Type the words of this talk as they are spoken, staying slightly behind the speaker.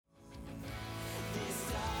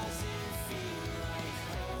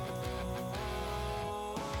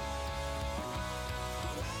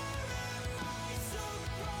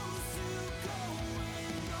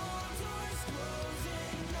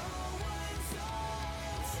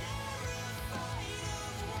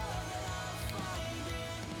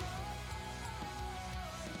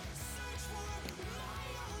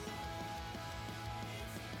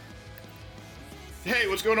Hey,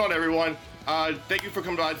 what's going on, everyone? Thank you for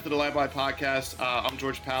coming by to the Live by Podcast. I'm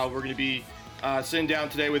George Powell. We're going to be sitting down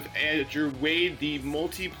today with Andrew Wade, the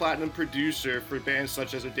multi-platinum producer for bands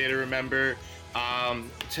such as A Day to Remember,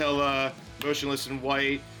 Attila, Motionless in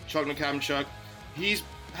White, Chuck McCabin. He's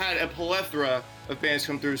had a plethora of bands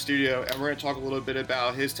come through his studio, and we're going to talk a little bit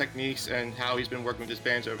about his techniques and how he's been working with his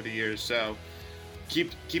bands over the years. So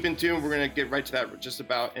keep in tune. We're going to get right to that just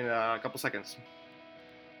about in a couple seconds.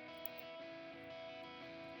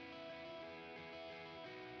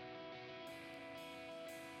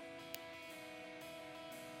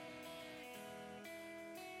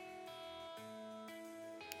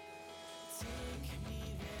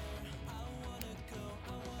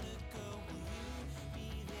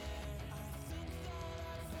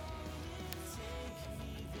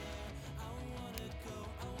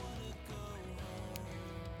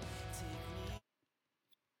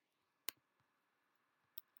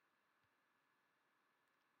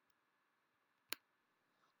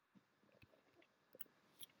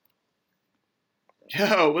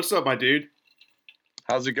 Yo, what's up, my dude?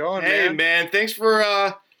 How's it going, Hey, man. Thanks for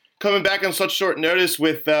coming back on such short notice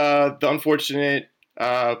with the unfortunate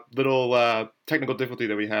little technical difficulty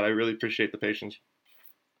that we had. I really appreciate the patience.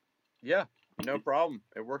 Yeah, no problem.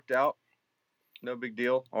 It worked out. No big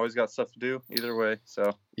deal. Always got stuff to do either way.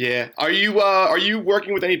 So Yeah. Are you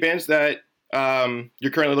working with any bands that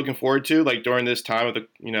you're currently looking forward to, like during this time of the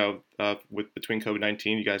with between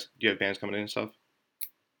COVID-19? Do you have bands coming in and stuff?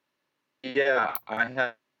 yeah, I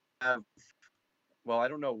have. Well, I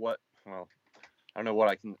don't know what. Well, I don't know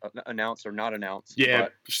what I can announce or not announce. Yeah,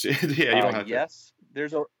 but, yeah. You don't have to. Yes,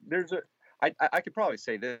 there's a. I could probably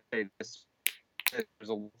say this. There's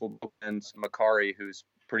a local band, Makari, who's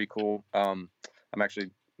pretty cool. I'm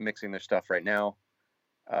actually mixing their stuff right now,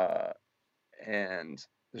 and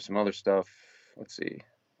there's some other stuff. Let's see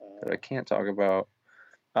that I can't talk about.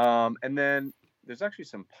 And then there's actually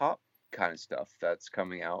some pop kind of stuff that's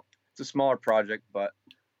coming out. It's a smaller project, but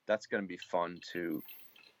that's going to be fun to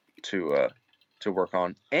work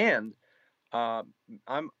on. And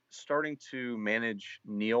I'm starting to manage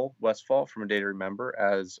Neil Westfall from A Day to Remember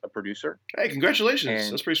as a producer. Hey, congratulations!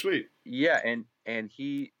 That's pretty sweet. Yeah, and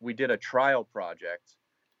we did a trial project,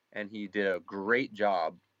 and he did a great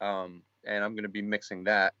job. And I'm going to be mixing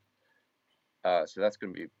that. So that's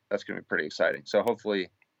going to be pretty exciting. So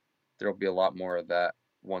hopefully there'll be a lot more of that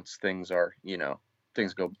once things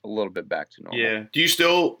go a little bit back to normal. Yeah. Do you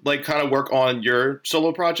still kind of work on your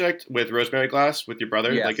solo project with Rosemary Glass with your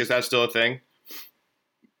brother? Yes. Is that still a thing?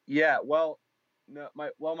 Yeah. Well, no,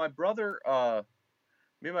 my brother,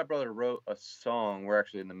 me and my brother wrote a song. We're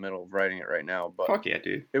actually in the middle of writing it right now, but fuck yeah,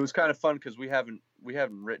 dude. It was kind of fun because we haven't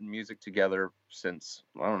written music together since,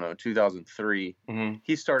 I don't know, 2003. Mm-hmm.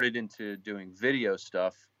 He started into doing video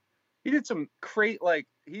stuff. He did some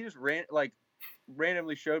he just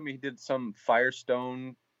randomly showed me he did some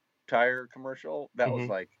Firestone tire commercial that Mm-hmm.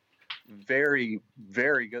 was very,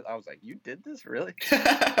 very good. I was like, you did this, really?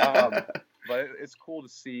 But it's cool to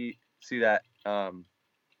see that,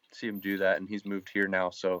 see him do that, and he's moved here now,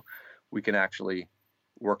 so we can actually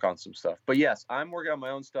work on some stuff. But yes, I'm working on my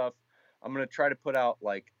own stuff. I'm gonna try to put out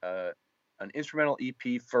an instrumental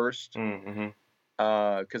EP first, mm-hmm.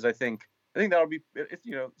 Because I think that'll be,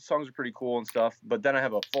 songs are pretty cool and stuff. But then I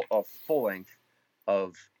have a full length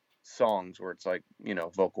of songs where it's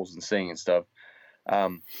vocals and singing and stuff. I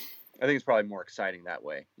think it's probably more exciting that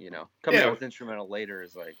way. Coming out with instrumental later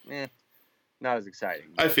is not as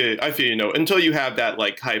exciting. I feel until you have that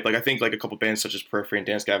hype. I think a couple bands such as Periphery and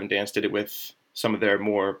Dance Gavin Dance did it with some of their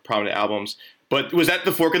more prominent albums. But was that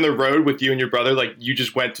the fork in the road with you and your brother? You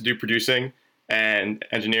just went to do producing and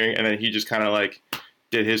engineering, and then he just kind of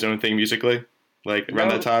did his own thing musically, around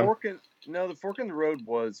that time? The fork in the road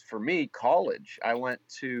was, for me, college. I went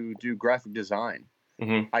to do graphic design.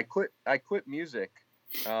 Mm-hmm. I quit music.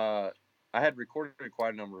 I had recorded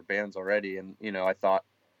quite a number of bands already, and I thought,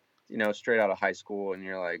 straight out of high school, and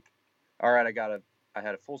you're like, all right, I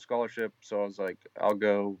had a full scholarship, so I was like, I'll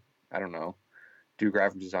go, I don't know, do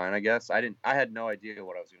graphic design, I guess. I had no idea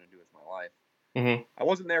what I was going to do with my life. Mm-hmm. I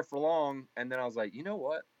wasn't there for long, and then I was like, you know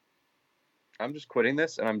what? I'm just quitting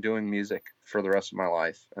this, and I'm doing music for the rest of my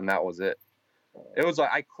life, and that was it. It was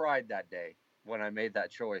I cried that day when I made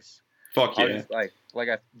that choice. Fuck yeah! I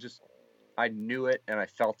was I knew it, and I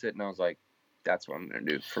felt it, and I was like, that's what I'm going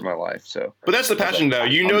to do for my life. So, but that's the passion, though.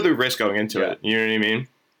 You know the risk going into it. You know what I mean?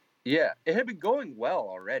 Yeah, it had been going well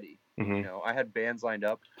already. Mm-hmm. I had bands lined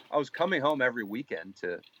up. I was coming home every weekend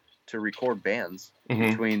to record bands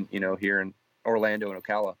mm-hmm. between here in Orlando and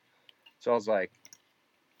Ocala. So I was like,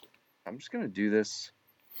 I'm just going to do this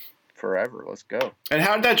forever. Let's go. And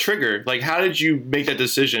how did that trigger? Like, how did you make that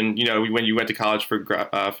decision? You know, when you went to college for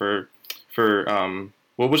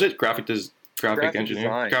what was it? Graphic engineering,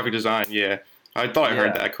 design. graphic design. Yeah, I thought I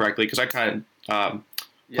heard that correctly because I kind of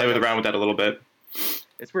play around with that a little bit.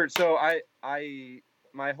 It's weird. So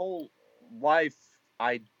my whole life,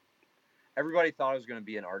 everybody thought I was going to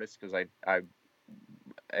be an artist because I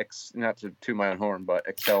not to toot my own horn, but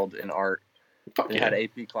excelled in art. I had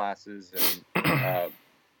AP classes and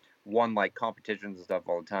won like competitions and stuff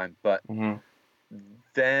all the time. But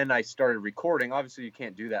then I started recording. Obviously, you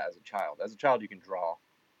can't do that as a child. As a child, you can draw.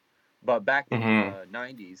 But back in the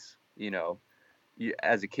 90s, you know,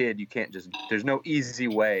 as a kid, you can't just, there's no easy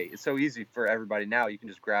way. It's so easy for everybody now. You can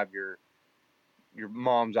just grab your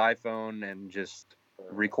mom's iPhone and just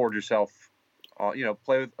record yourself, you know,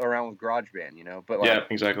 play around with GarageBand, you know. But like, yeah,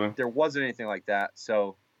 exactly. There wasn't anything like that.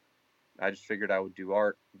 So I just figured I would do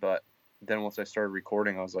art. But then once I started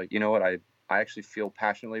recording, I was like, you know what, I actually feel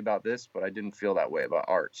passionately about this, but I didn't feel that way about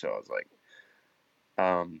art. So I was like,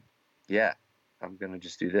 yeah, I'm going to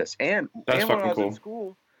just do this. And That's when I was cool. in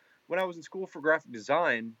school, when I was in school for graphic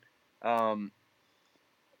design, that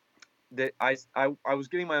I was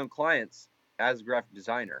getting my own clients as a graphic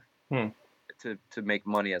designer to make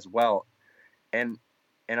money as well. And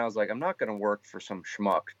I was like, I'm not going to work for some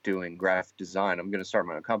schmuck doing graphic design. I'm going to start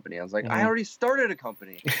my own company. I was like, I already started a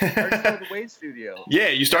company. I already started the Wade Studio. Yeah,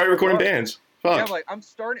 you started recording bands. Fuck. Yeah, I'm like, I'm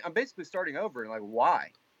basically starting over. And like,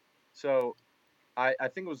 why? So I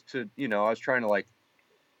think it was to, you know, I was trying to like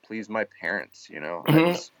please my parents, you know.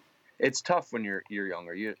 It's tough when you're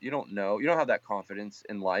younger. You don't know. You don't have that confidence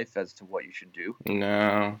in life as to what you should do.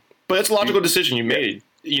 No. But it's a logical decision you made.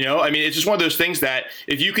 You know, I mean, it's just one of those things that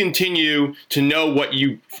if you continue to know what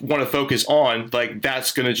you want to focus on, like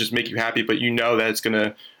that's going to just make you happy, but you know that it's going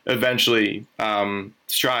to eventually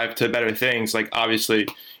strive to better things. Like obviously,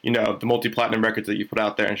 you know, the multi-platinum records that you put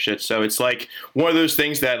out there and shit. So it's like one of those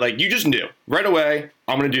things that like you just knew right away,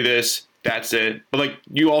 I'm going to do this. That's it. But like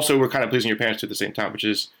you also were kind of pleasing your parents too at the same time, which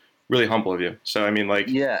is really humble of you. So, I mean, like,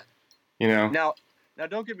 yeah, you know, now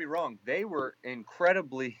don't get me wrong. They were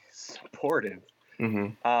incredibly supportive.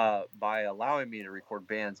 By allowing me to record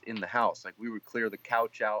bands in the house. Like we would clear the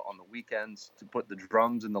couch out on the weekends to put the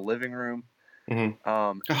drums in the living room. And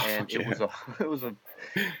it was a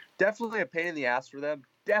definitely a pain in the ass for them.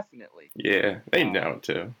 Definitely. Yeah, they know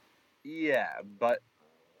too. Yeah, but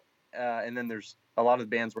and then there's a lot of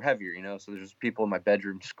the bands were heavier, you know, so there's people in my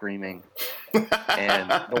bedroom screaming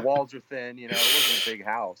and the walls are thin, you know, it wasn't a big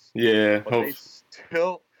house. Yeah. But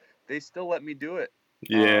they still let me do it.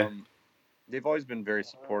 Yeah. They've always been very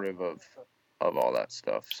supportive of all that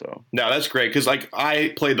stuff. So no, that's great because like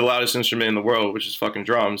I played the loudest instrument in the world, which is fucking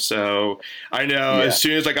drums. So I know as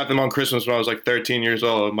soon as I got them on Christmas when I was like 13 years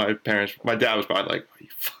old, my dad was probably like, "Are you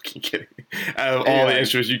fucking kidding me?" Out of all the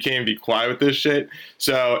instruments, you can't be quiet with this shit.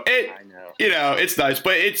 So I know. You know, it's nice,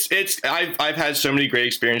 but I've had so many great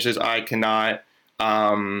experiences. I cannot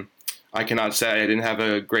say I didn't have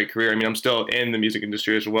a great career. I mean, I'm still in the music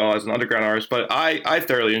industry as well as an underground artist, but I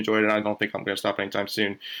thoroughly enjoyed it, and I don't think I'm going to stop anytime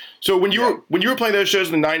soon. So when you were playing those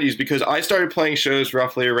shows in the 90s, because I started playing shows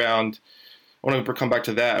roughly around, I want to come back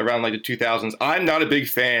to that, around like the 2000s, I'm not a big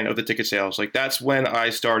fan of the ticket sales. Like, that's when I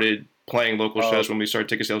started playing local shows when we started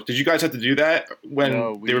ticket sales. Did you guys have to do that when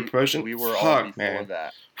they were promotion? We were all before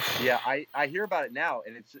that. Yeah, I hear about it now,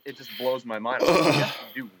 and it just blows my mind. Like, you have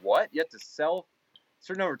to do what? You have to sell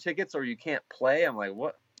certain number of tickets or you can't play? I'm like,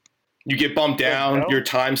 what? You get bumped down, your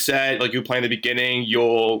time set, like you play in the beginning,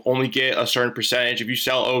 you'll only get a certain percentage. If you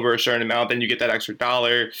sell over a certain amount, then you get that extra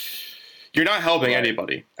 $1. You're not helping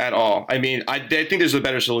anybody at all. I mean, I think there's a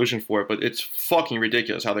better solution for it, but it's fucking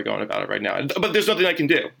ridiculous how they're going about it right now. But there's nothing I can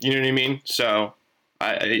do. You know what I mean? So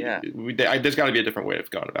there's got to be a different way of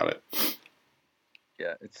going about it.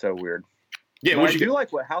 Yeah, it's so weird. Yeah, I do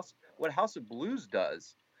like what House of Blues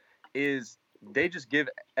does is they just give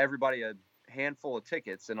everybody a handful of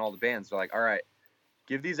tickets, and all the bands are like, all right,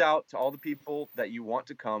 give these out to all the people that you want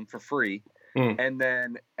to come for free. And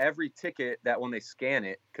then every ticket that when they scan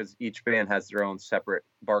it, because each band has their own separate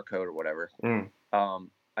barcode or whatever,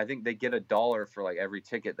 I think they get $1 for like every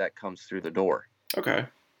ticket that comes through the door. Okay.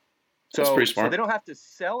 That's pretty smart. So they don't have to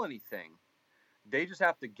sell anything. They just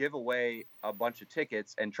have to give away a bunch of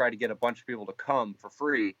tickets and try to get a bunch of people to come for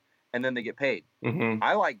free, and then they get paid.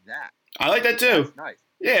 I like that. I like that too. That's nice.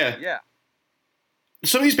 Yeah. Yeah.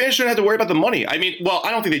 Some of these bands shouldn't have to worry about the money. I mean, well,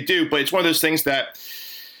 I don't think they do, but it's one of those things that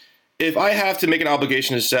if I have to make an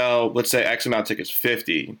obligation to sell, let's say X amount of tickets,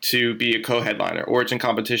 50, to be a co-headliner, or it's in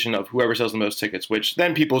competition of whoever sells the most tickets, which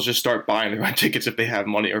then people just start buying their own tickets if they have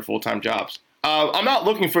money or full-time jobs. I'm not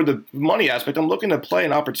looking for the money aspect. I'm looking to play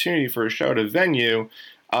an opportunity for a show at a venue.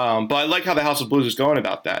 But I like how the House of Blues is going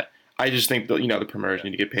about that. I just think that the promoters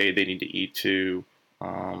need to get paid. They need to eat too.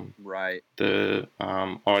 Right. Or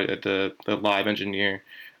the live engineer.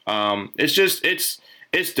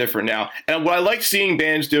 It's different now. And what I like seeing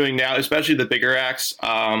bands doing now, especially the bigger acts,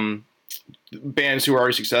 bands who are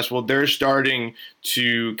already successful, they're starting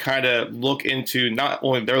to kind of look into not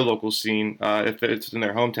only their local scene, if it's in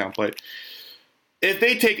their hometown, but if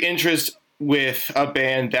they take interest with a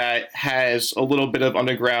band that has a little bit of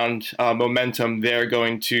underground momentum, they're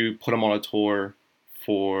going to put them on a tour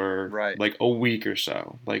for Right. like a week or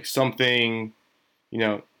so, like something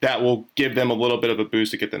that will give them a little bit of a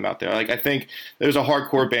boost to get them out there. Like I think there's a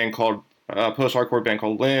hardcore band called post-hardcore band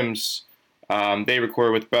called Limbs. They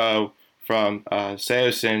recorded with Bo from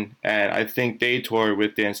Seosin, and I think they toured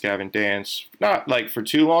with Dance Gavin Dance. Not like for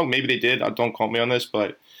too long. Maybe they did. Don't quote me on this,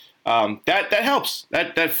 but that helps.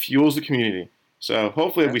 That fuels the community. So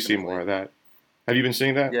hopefully we see more of that. Have you been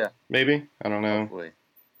seeing that? Yeah. Maybe. I don't know. Hopefully.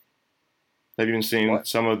 Have you been seeing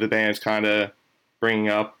some of the bands kind of bringing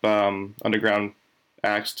up underground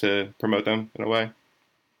acts to promote them in a way?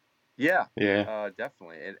 Yeah. Yeah.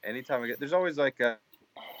 Definitely. And anytime there's always like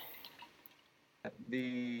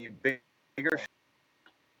the bigger,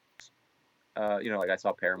 like I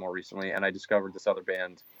saw Paramore recently, and I discovered this other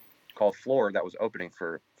band called Flordia that was opening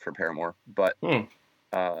for Paramore, but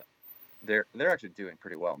they're actually doing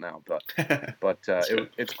pretty well now. But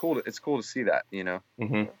it's cool to see that,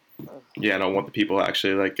 Mm-hmm. Yeah, I don't want the people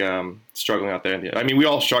actually like struggling out there. I mean, we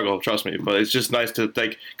all struggle, trust me, but it's just nice to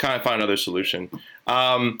like kind of find another solution.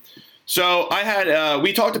 So I had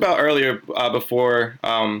we talked about earlier before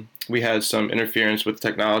we had some interference with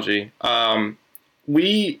technology.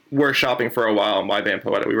 We were shopping for a while. My band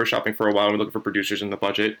Poeta, we were shopping for a while. And we're looking for producers in the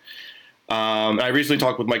budget. I recently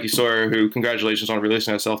talked with Mikey Sawyer, who congratulations on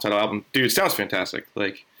releasing a self-titled album. Dude, it sounds fantastic.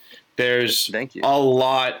 Like, there's a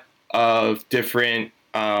lot of different.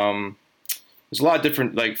 There's a lot of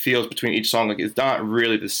different like feels between each song. Like, it's not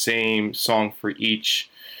really the same song for each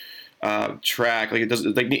track. Like, it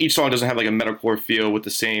doesn't like each song doesn't have like a metalcore feel with the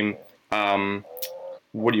same.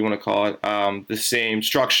 What do you want to call it? The same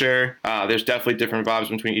structure. There's definitely different vibes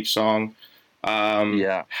between each song.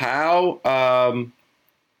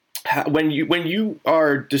 When you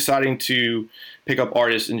are deciding to pick up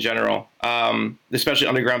artists in general, especially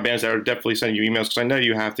underground bands that are definitely sending you emails, because I know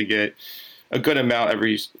you have to get a good amount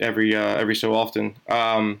every so often.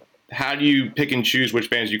 How do you pick and choose which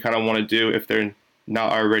bands you kind of want to do if they're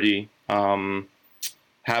not already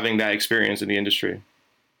having that experience in the industry?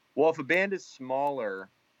 Well, if a band is smaller,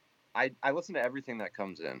 I listen to everything that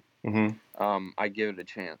comes in. Mm-hmm. I give it a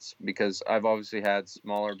chance because I've obviously had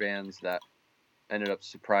smaller bands that ended up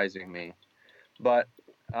surprising me, but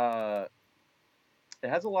it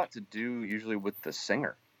has a lot to do usually with the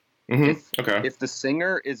singer. Mm-hmm. If the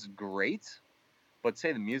singer is great, but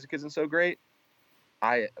say the music isn't so great,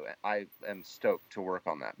 I am stoked to work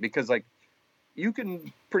on that because like you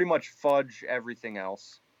can pretty much fudge everything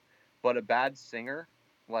else, but a bad singer,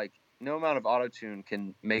 like no amount of autotune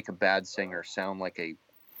can make a bad singer sound like a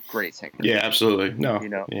great singer. Yeah, absolutely. No,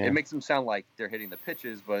 It makes them sound like they're hitting the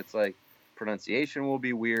pitches, but it's like pronunciation will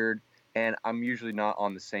be weird, and I'm usually not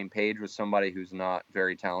on the same page with somebody who's not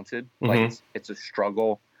very talented. Mm-hmm. Like it's a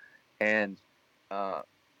struggle, and I'm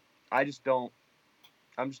just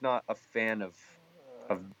not a fan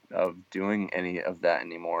of doing any of that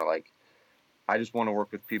anymore. Like I just want to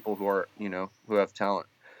work with people who are who have talent.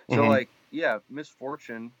 So like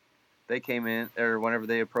Misfortune, they came in, or whenever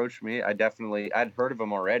they approached me, I'd heard of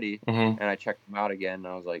them already, and I checked them out again, and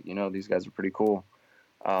I was like, these guys are pretty cool.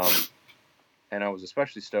 And I was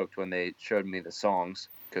especially stoked when they showed me the songs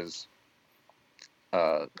because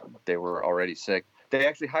they were already sick. They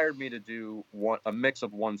actually hired me to do a mix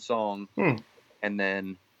of one song, and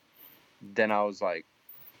then I was like,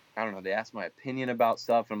 I don't know. They asked my opinion about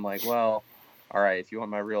stuff, and I'm like, well, all right, if you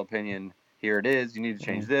want my real opinion, here it is. You need to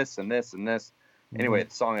change this and this and this. Anyway,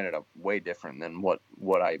 the song ended up way different than what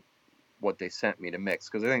they sent me to mix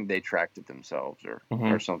because I think they tracked it themselves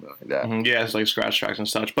or something like that. Yeah, it's like scratch tracks and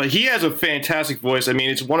such. But he has a fantastic voice. I mean,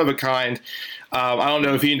 it's one of a kind. I don't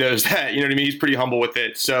know if he knows that. You know what I mean? He's pretty humble with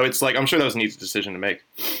it. So it's like I'm sure that was an easy decision to make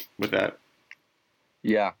with that.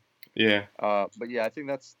 Yeah. Yeah. But yeah, I think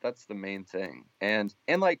that's the main thing. And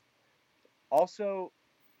like also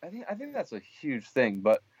I think that's a huge thing,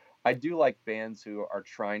 but I do like bands who are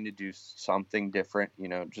trying to do something different,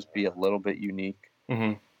 just be a little bit unique.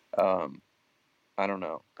 I don't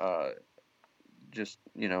know. Just,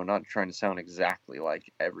 not trying to sound exactly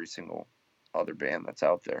like every single other band that's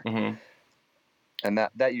out there. and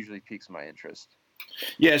that usually piques my interest.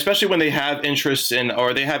 Yeah, especially when they have interests in,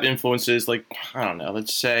 or they have influences, like, I don't know,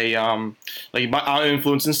 let's say, I'm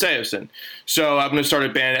influenced in Seosin. So I'm going to start a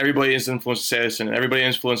band, everybody is influenced in Seosin, and everybody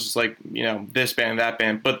influences, like, this band, that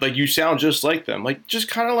band, but, like, you sound just like them. Like, just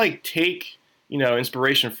kind of, like, take,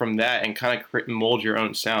 inspiration from that and kind of mold your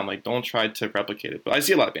own sound. Like, don't try to replicate it. But I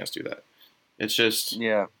see a lot of bands do that. It's just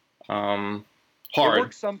hard.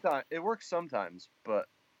 It works sometimes, but,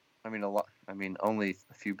 I mean, only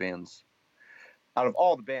a few bands. Out of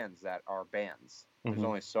all the bands that are bands, there's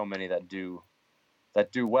only so many that do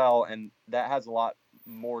well, and that has a lot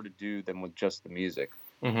more to do than with just the music.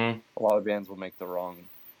 A lot of bands will make the wrong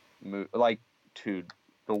move. Like, dude,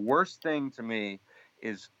 the worst thing to me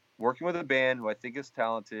is working with a band who I think is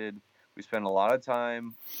talented. We spend a lot of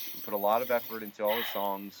time, we put a lot of effort into all the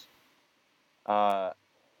songs,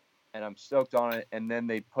 and I'm stoked on it. And then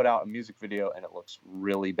they put out a music video, and it looks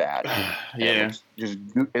really bad. Yeah,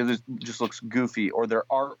 it just looks goofy, or their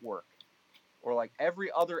artwork, or like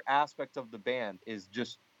every other aspect of the band is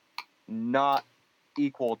just not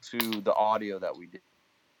equal to the audio that we did.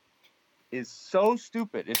 Is so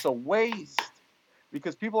stupid. It's a waste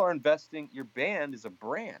because people are investing. Your band is a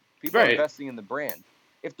brand. People are investing in the brand.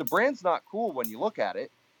 If the brand's not cool when you look at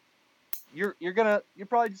it, you're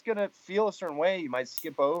probably just gonna feel a certain way. You might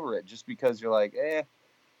skip over it just because you're like,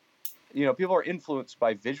 people are influenced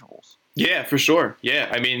by visuals. Yeah, for sure. Yeah,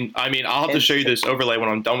 I mean, I'll have to show you this overlay when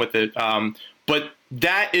I'm done with it. But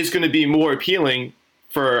that is going to be more appealing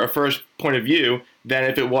for a first point of view than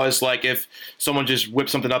if it was like if someone just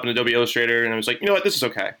whipped something up in Adobe Illustrator and it was like, you know what, this is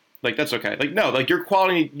okay. Like, that's okay. Like, no, like your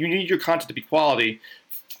quality, you need your content to be quality,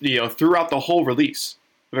 throughout the whole release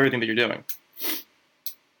of everything that you're doing.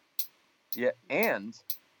 Yeah, and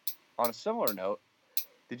on a similar note,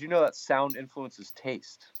 did you know that sound influences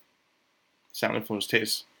taste? Sound influences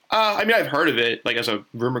taste. I mean, I've heard of it, like as a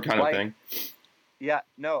rumor kind of thing. Yeah,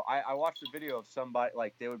 no, I watched a video of somebody,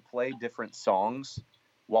 like they would play different songs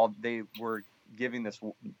while they were giving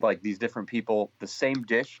these different people the same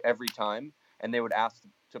dish every time, and they would ask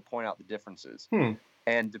to point out the differences.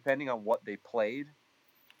 And depending on what they played,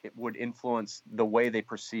 it would influence the way they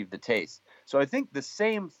perceive the taste. So I think the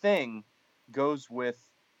same thing goes with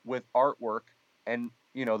artwork and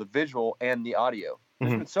the visual and the audio.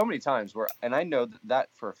 There's been so many times where, and I know that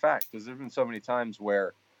for a fact, because there's been so many times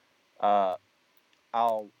where I'll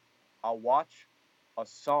watch a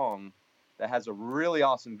song that has a really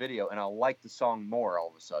awesome video and I'll like the song more all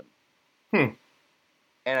of a sudden.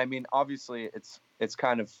 And I mean, obviously it's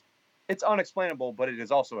kind of, it's unexplainable, but it is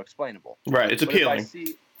also explainable. Right, it's appealing.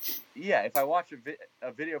 If I watch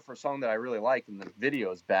a video for a song that I really like and the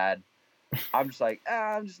video is bad, I'm just like,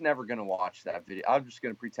 I'm just never going to watch that video. I'm just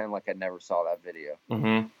going to pretend like I never saw that video.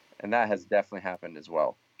 And that has definitely happened as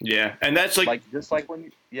well. Yeah, and that's like just like when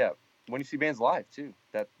you see bands live too,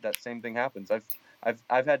 that same thing happens.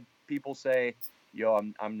 I've had people say, yo,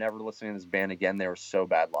 I'm never listening to this band again. They were so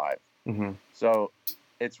bad live. So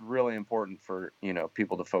it's really important for,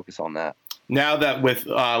 people to focus on that. Now that with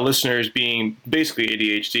listeners being basically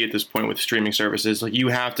ADHD at this point with streaming services, like you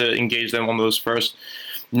have to engage them on those first,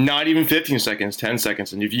 not even 15 seconds, 10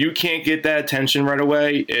 seconds. And if you can't get that attention right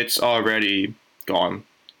away, it's already gone.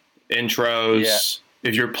 Intros,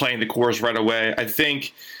 if you're playing the chorus right away, I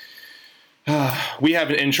think we have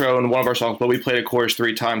an intro in one of our songs, but we played a chorus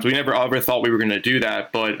 3 times. We never ever thought we were going to do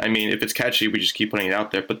that. But I mean, if it's catchy, we just keep putting it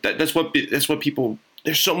out there. But that's what people,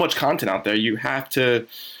 there's so much content out there. You have to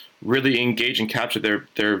really engage and capture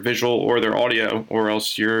their visual or their audio, or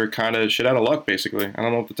else you're kind of shit out of luck, basically. I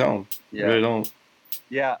don't know what to tell them. Yeah. I really don't.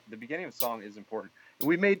 Yeah, the beginning of a song is important.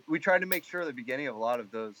 We tried to make sure the beginning of a lot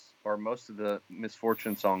of those, or most of the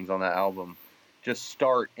Misfortune songs on that album, just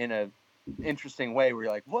start in a interesting way where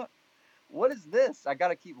you're like, what is this? I got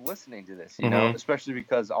to keep listening to this, you know, especially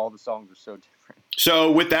because all the songs are so different.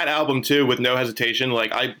 So with that album too, with No Hesitation,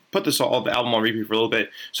 like I put the album on repeat for a little bit.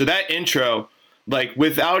 So that intro, like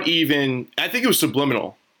without even, I think it was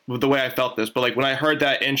subliminal with the way I felt this, but like when I heard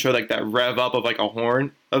that intro, like that rev up of like a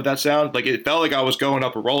horn of that sound, like it felt like I was going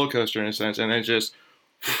up a roller coaster in a sense, and it just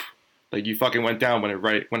like you fucking went down when it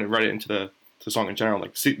read it into the song in general.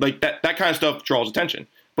 Like see, like that kind of stuff draws attention.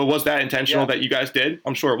 But was that intentional that you guys did?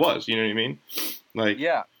 I'm sure it was. You know what I mean? Like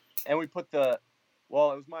and we put it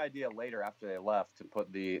was my idea later after they left to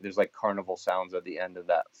put there's like carnival sounds at the end of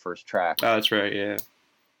that first track. Oh, that's right, yeah.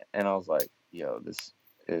 And I was like, yo, this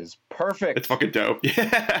is perfect. It's fucking dope.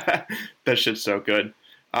 Yeah, that shit's so good.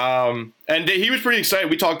 And he was pretty excited.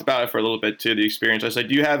 We talked about it for a little bit too, the experience. I said,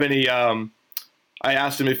 do you have any? I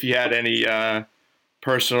asked him if he had any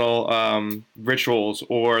personal rituals,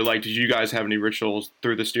 or like, did you guys have any rituals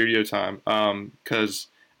through the studio time? Because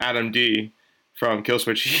Adam D from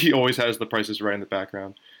Killswitch, he always has The Price Is Right in the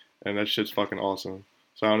background, and that shit's fucking awesome.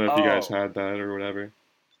 So I don't know if you guys Oh, had that or whatever.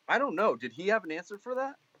 I don't know. Did he have an answer for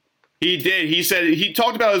that? He did. He said he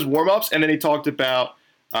talked about his warm ups, and then he talked about,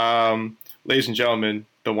 ladies and gentlemen,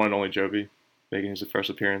 the one and only Joby making his first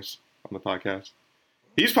appearance on the podcast.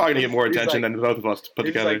 He's probably gonna get more attention than both of us put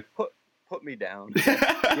together. Like, put me down.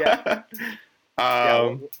 Yeah.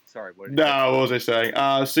 Sorry. What was I saying?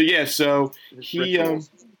 So he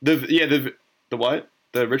the what?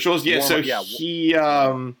 The rituals? Yeah. He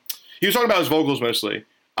was talking about his vocals mostly.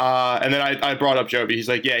 And then I brought up Joby. He's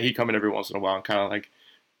like, yeah, he come in every once in a while and kind of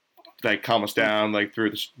like calm us down, like through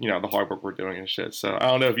this, the hard work we're doing and shit. So I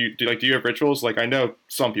don't know if you do. Like, do you have rituals? Like, I know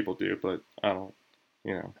some people do, but I don't.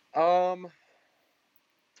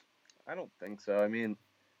 I don't think so. I mean,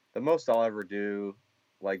 the most I'll ever do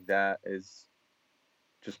like that is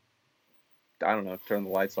just, I don't know, turn the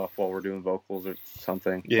lights off while we're doing vocals or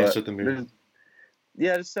something. Yeah, set the mood.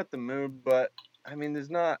 Yeah, just set the mood. But I mean, there's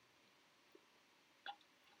not.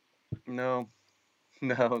 No,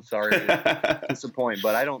 sorry to disappoint,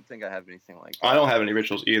 but I don't think I have anything like that. I don't have any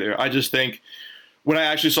rituals either. I just think when I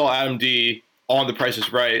actually saw Adam D on The Price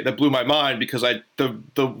Is Right, that blew my mind, because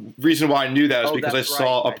the reason why I knew that is because I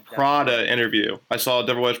saw a Prada interview. I saw a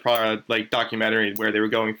Devil Wears Prada documentary where they were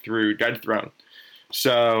going through Dead Throne.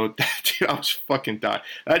 So dude, I was fucking dying.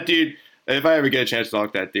 That dude, if I ever get a chance to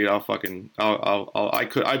talk to that dude, I probably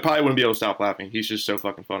wouldn't be able to stop laughing. He's just so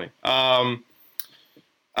fucking funny.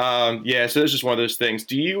 So it's just one of those things.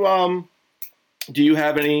 Do you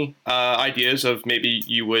have any ideas of maybe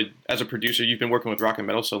you would, as a producer, you've been working with rock and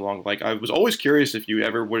metal so long, like I was always curious if you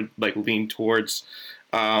ever would like lean towards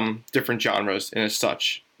different genres and as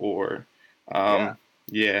such, or yeah.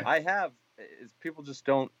 I have. People just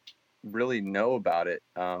don't really know about it.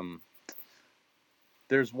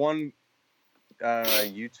 There's one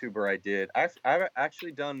YouTuber I did. I've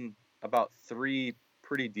actually done about 3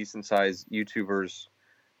 pretty decent sized YouTubers.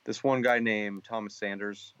 This one guy named Thomas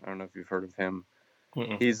Sanders. I don't know if you've heard of him.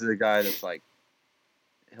 Mm-mm. He's the guy that's like,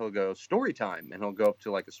 he'll go story time, and he'll go up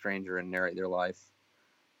to like a stranger and narrate their life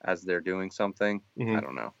as they're doing something. Mm-hmm. I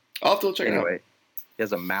don't know. I'll have to check it out. He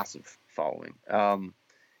has a massive following.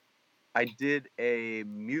 I did a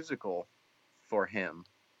musical for him.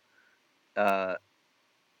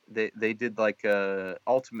 They did like a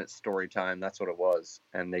ultimate story time. That's what it was.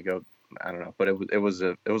 And they go, I don't know, but it was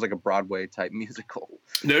like a Broadway type musical.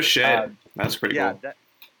 No shit. That's pretty cool.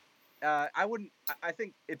 I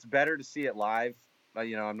think it's better to see it live.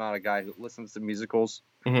 I'm not a guy who listens to musicals.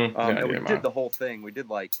 Mm-hmm. And we did the whole thing. We did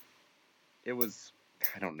it was,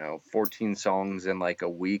 I don't know, 14 songs in like a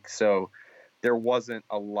week. So there wasn't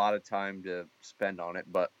a lot of time to spend on it,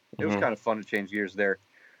 but it was kind of fun to change gears there.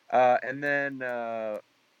 And then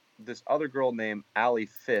this other girl named Allie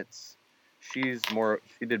Fitz, she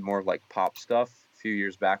did more of like pop stuff a few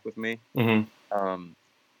years back with me. Mm-hmm.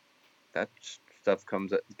 That stuff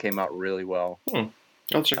came out really well.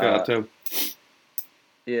 I'll check it out too.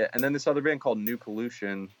 Yeah, and then this other band called New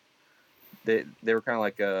Pollution, they were kind of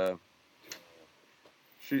like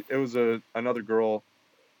it was another girl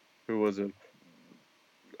who was a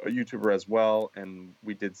YouTuber as well, and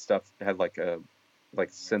we did stuff that had like a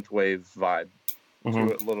synthwave vibe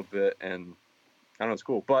to it a little bit, and I don't know, it's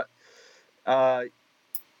cool. But my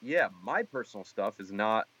personal stuff is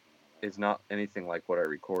not anything like what I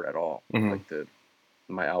record at all. Like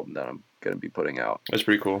my album that I'm gonna be putting out. That's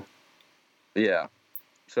pretty cool. Yeah.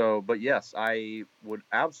 So, but yes, I would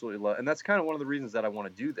absolutely love, and that's kind of one of the reasons that I want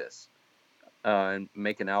to do this and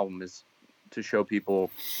make an album, is to show people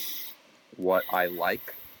what I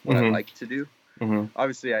like, what I like to do.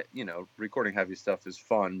 Obviously, recording heavy stuff is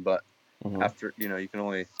fun, but after, you can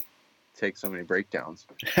only take so many breakdowns.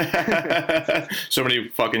 So many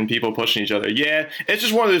fucking people pushing each other. Yeah, it's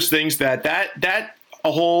just one of those things that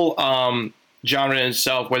a whole genre in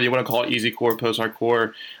itself, whether you want to call it easycore,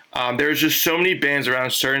 post-hardcore, there's just so many bands around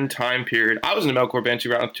a certain time period. I was in a metalcore band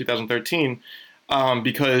too around 2013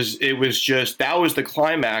 because it was just, that was the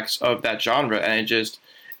climax of that genre, and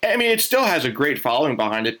it still has a great following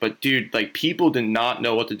behind it, but dude, like, people did not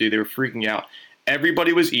know what to do. They were freaking out.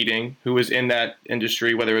 Everybody was eating who was in that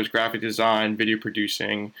industry, whether it was graphic design, video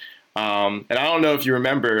producing. And I don't know if you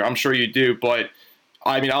remember, I'm sure you do, but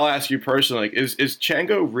I'll ask you personally, like, is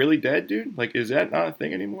Chango really dead, dude? Like, is that not a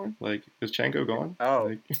thing anymore? Like, is Chango gone?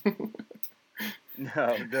 Oh. Like...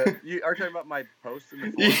 No, you are talking about my post in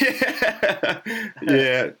the forum?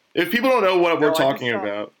 Yeah. If people don't know what we're talking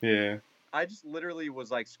about, yeah. I just literally was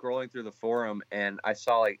like scrolling through the forum, and I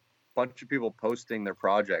saw like bunch of people posting their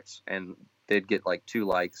projects, and they'd get like 2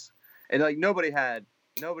 likes, and like nobody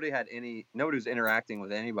was interacting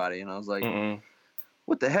with anybody, and I was like,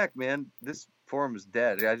 what the heck, man? This forum is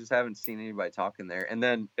dead. I just haven't seen anybody talking there. And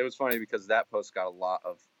then it was funny because that post got a lot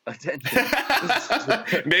of attention.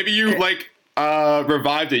 Maybe you like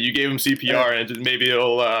revived it. You gave him CPR, and maybe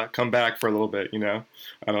it'll come back for a little bit. I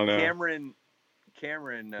don't know.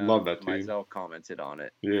 Cameron Love that dude. Mizell commented on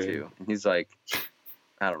it too. And he's like,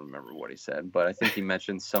 I don't remember what he said, but I think he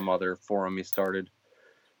mentioned some other forum he started.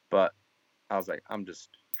 But I was like, I'm just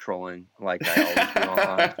trolling like I always do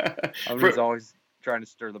online. I'm just always trying to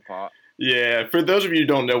stir the pot. Yeah, for those of you who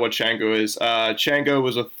don't know what Chango is, Chango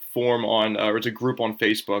was a forum or it's a group on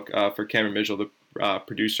Facebook for Cameron Mitchell, the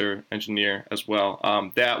producer, engineer as well.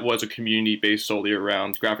 That was a community based solely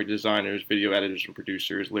around graphic designers, video editors and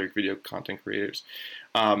producers, lyric video content creators.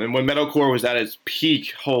 And when metalcore was at its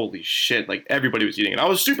peak, holy shit, like everybody was eating it. I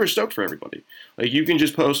was super stoked for everybody. Like you can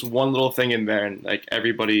just post one little thing in there and like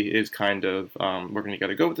everybody is kind of working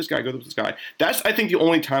together. Go with this guy, go with this guy. That's, I think, the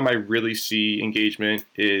only time I really see engagement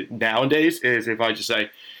nowadays is if I just say,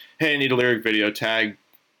 hey, I need a lyric video, tag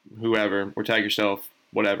whoever, or tag yourself,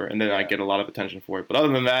 whatever, and then I get a lot of attention for it. But other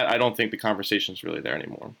than that, I don't think the conversation's really there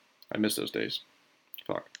anymore. I miss those days.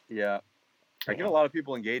 Fuck. Yeah. I get a lot of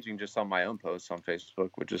people engaging just on my own posts on Facebook,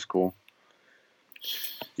 which is cool.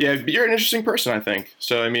 Yeah, but you're an interesting person, I think.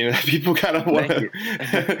 So, I mean, people kind of want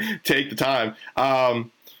to take the time.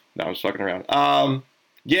 No, I'm just fucking around.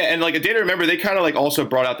 Yeah, and like A Day to Remember, they kind of like also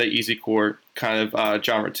brought out the easycore kind of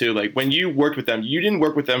genre too. Like when you worked with them, you didn't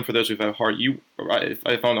work with them for Those Who've Had Heart.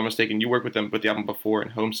 If I'm not mistaken, you worked with them with the album before in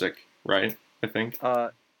Homesick, right? I think.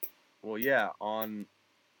 Well, yeah,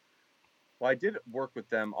 I did work with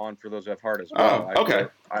them on For Those Who Have Heart as well. Oh, okay.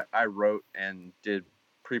 I wrote and did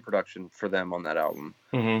pre-production for them on that album.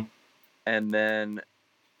 Mm-hmm. And then,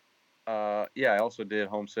 I also did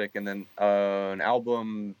Homesick, and then an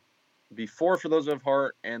album before For Those Who Have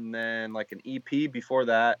Heart, and then like an EP before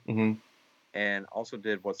that, and also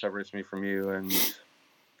did What Separates Me From You, and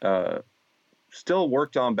still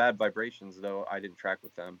worked on Bad Vibrations, though I didn't track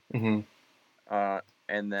with them.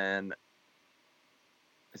 And then,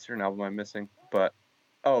 is there an album I'm missing? But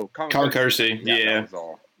Common Courtesy, yeah.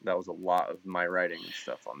 That was a lot of my writing and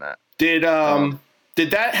stuff on that. Did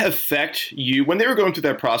that affect you when they were going through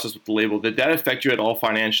that process with the label? Did that affect you at all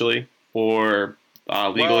financially or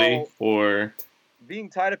legally, or being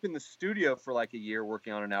tied up in the studio for like a year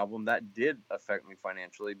working on an album? That did affect me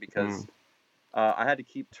financially because I had to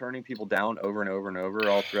keep turning people down over and over and over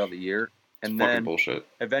all throughout the year, and then bullshit.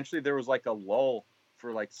 Eventually there was like a lull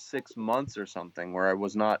for like 6 months or something where I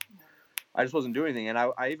just wasn't doing anything, and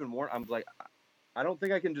I even warned. I'm like, I don't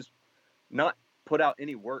think I can just not put out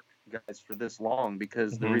any work, guys, for this long,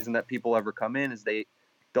 because the reason that people ever come in is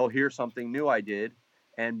they'll hear something new I did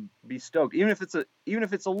and be stoked, even if it's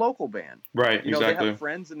a local band, right? Exactly. They have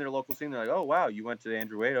friends in their local scene. They're like, oh wow, you went to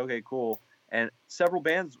Andrew Wade, okay, cool. And several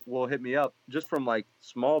bands will hit me up just from like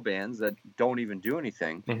small bands that don't even do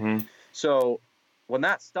anything. So when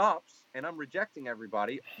that stops and I'm rejecting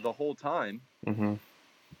everybody the whole time,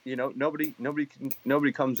 nobody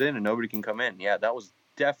comes in and nobody can come in. Yeah, that was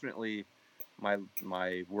definitely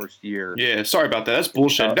my worst year. Yeah, sorry about that. That's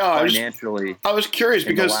bullshit. No, financially, I was curious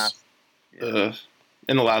because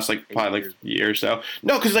in the last like probably like year or so.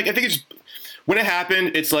 No, because like I think it's when it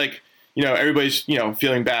happened, it's like everybody's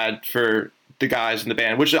feeling bad for the guys in the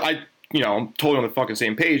band, which I'm totally on the fucking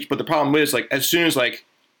same page. But the problem is like as soon as like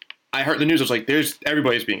I heard the news, I was like,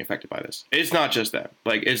 everybody's being affected by this. It's not just them.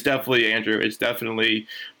 Like, it's definitely Andrew. It's definitely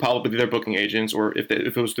probably their booking agents, or if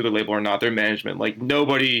it was through the label or not, their management. Like,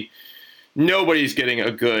 nobody's getting a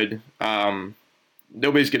good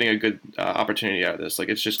opportunity out of this. Like,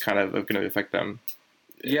 it's just kind of going to affect them.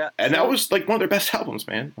 Yeah. And that was like one of their best albums,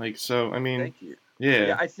 man. Like, so I mean, thank you. Yeah.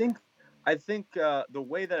 Yeah, I think the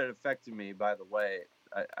way that it affected me, by the way,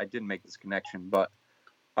 I didn't make this connection, but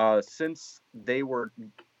since they were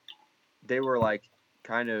like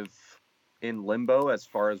kind of in limbo as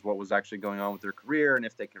far as what was actually going on with their career and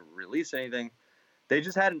if they could release anything, they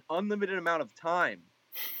just had an unlimited amount of time.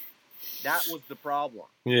 That was the problem.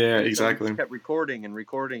 Yeah, and exactly. So they just kept recording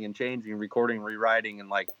and changing, recording, rewriting, and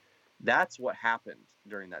like that's what happened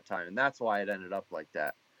during that time, and that's why it ended up like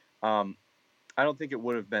that. I don't think it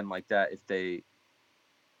would have been like that if they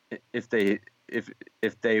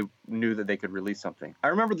knew that they could release something. I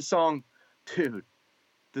remember the song, dude.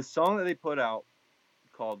 The song that they put out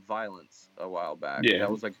called Violence a while back. Yeah. That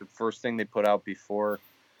was like the first thing they put out before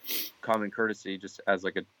Common Courtesy, just as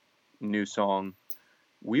like a new song.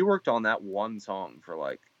 We worked on that one song for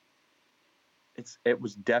like, it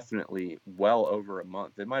was definitely well over a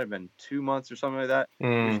month. It might have been 2 months or something like that.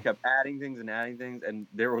 We just kept adding things, and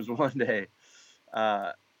there was one day,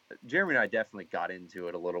 Jeremy and I definitely got into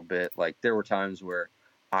it a little bit. Like, there were times where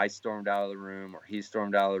I stormed out of the room or he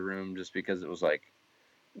stormed out of the room just because it was like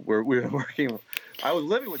we were working. I was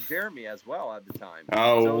living with Jeremy as well at the time.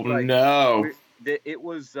 Oh, so it was like, no. It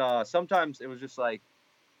was sometimes it was just like,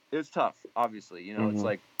 it was tough, obviously. It's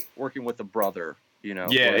like working with a brother,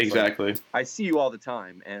 Yeah, exactly. Like, I see you all the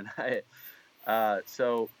time. And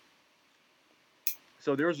so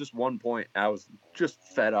there was just one point I was just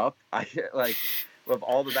fed up. I like, with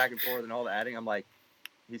all the back and forth and all the adding, I'm like,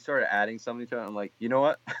 he started adding something to it. I'm like, you know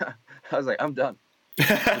what? I was like, I'm done.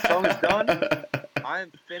 The song is done. I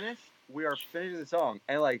am finished. We are finishing the song.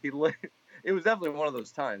 And like, it was definitely one of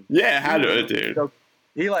those times. Yeah, how do it, dude? So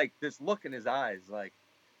he like this look in his eyes, like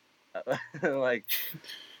like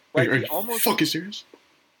he almost fucking serious.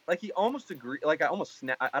 Like, he almost agreed. Like, I almost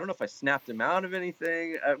snapped. I don't know if I snapped him out of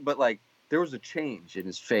anything, but like, there was a change in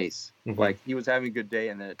his face. Like, he was having a good day,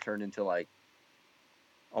 and then it turned into like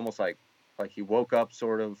almost like he woke up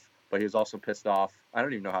sort of, but he was also pissed off. I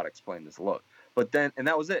don't even know how to explain this look. But then, and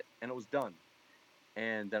that was it, and it was done.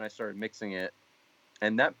 And then I started mixing it,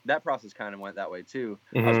 and that process kind of went that way too.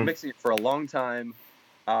 I was mixing it for a long time.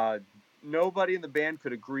 Nobody in the band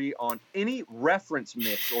could agree on any reference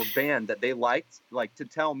mix or band that they liked, like, to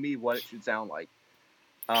tell me what it should sound like.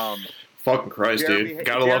 Fucking Christ, dude.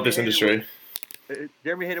 Gotta love this industry.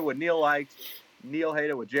 Jeremy hated what Neil liked. Neil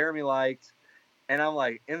hated what Jeremy liked. And I'm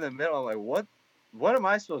like, in the middle, I'm like, what am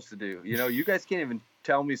I supposed to do? You guys can't even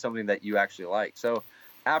tell me something that you actually like. So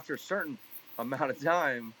after a certain amount of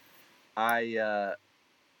time,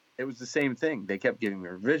 it was the same thing. They kept giving me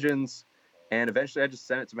revisions, and eventually I just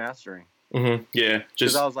sent it to mastering. Yeah,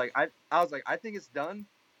 because I was like, I think it's done,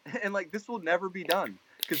 and like, this will never be done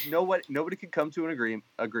because nobody could come to an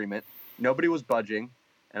agreement. Nobody was budging,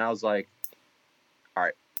 and I was like, all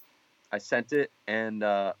right. I sent it, and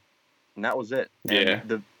that was it. And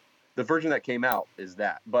yeah. The version that came out is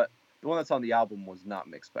that, but the one that's on the album was not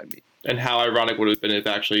mixed by me. And how ironic would it have been if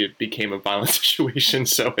actually it became a violent situation.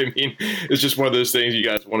 So, I mean, it's just one of those things you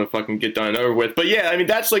guys want to fucking get done and over with. But yeah, I mean,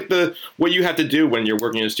 that's like what you have to do when you're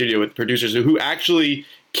working in a studio with producers who actually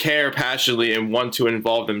care passionately and want to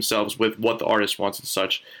involve themselves with what the artist wants and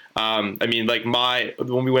such. I mean, like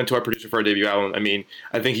when we went to our producer for our debut album, I mean,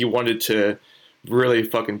 I think he wanted to really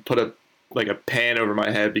fucking put a pan over my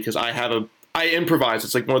head because I improvise.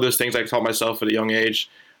 It's like one of those things I taught myself at a young age.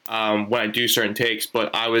 When I do certain takes,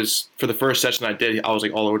 but for the first session I did, I was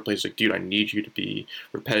like all over the place, like, dude, I need you to be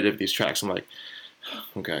repetitive with these tracks. I'm like,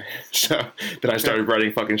 okay. So then I started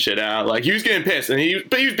writing fucking shit out. Like, he was getting pissed, but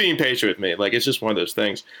he was being patient with me. Like, it's just one of those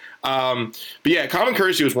things. But yeah, Common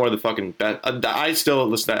Courtesy was one of the fucking best. I still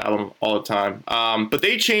listen to that album all the time. But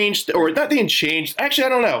they changed, or not, they didn't change. Actually, I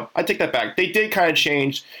don't know. I take that back. They did kind of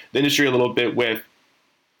change the industry a little bit with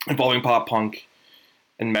involving pop punk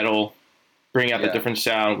and metal, bringing out the different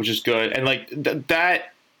sound, which is good. And like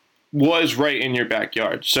that was right in your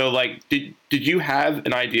backyard. So like, did you have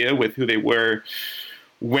an idea with who they were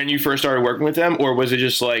when you first started working with them, or was it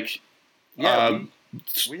just like we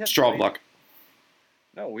had straw of luck?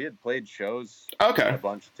 No, we had played shows a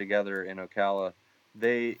bunch together in Ocala.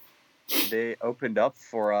 They opened up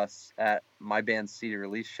for us at my band's CD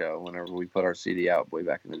release show whenever we put our CD out way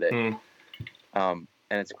back in the day. And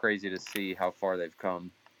it's crazy to see how far they've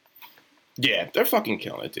come. Yeah, they're fucking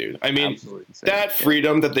killing it, dude. I mean, that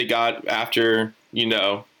freedom that they got after,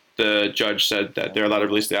 the judge said that they're allowed to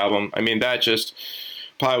release the album. I mean, that just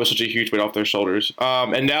probably was such a huge weight off their shoulders.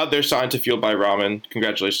 And now they're signed to Fueled by Ramen.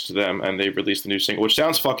 Congratulations to them. And they've released a new single, which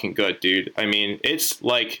sounds fucking good, dude. I mean, it's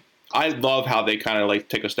like, I love how they kind of like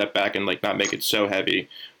take a step back and like not make it so heavy.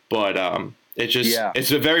 But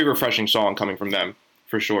it's a very refreshing song coming from them,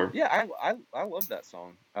 for sure. Yeah, I love that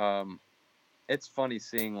song. It's funny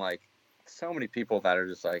seeing like so many people that are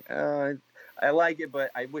just like, I like it,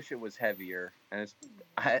 but I wish it was heavier.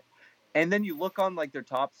 And then you look on like their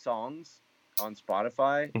top songs on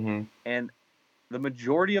Spotify, and the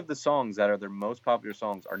majority of the songs that are their most popular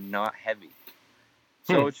songs are not heavy.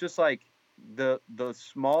 So it's just like the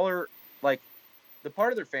smaller, like the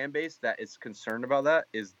part of their fan base that is concerned about that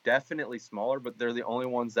is definitely smaller, but they're the only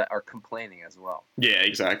ones that are complaining as well. Yeah,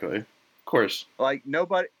 exactly. Of course. Like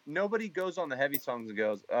nobody goes on the heavy songs and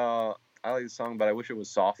goes, I like the song, but I wish it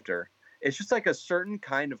was softer. It's just like a certain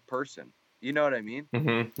kind of person. You know what I mean?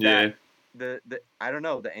 Yeah. The I don't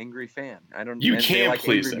know, the angry fan. You can't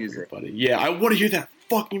please everybody. Yeah, I want to hear that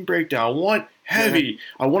fucking breakdown. I want heavy.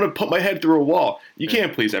 I want to put my head through a wall. You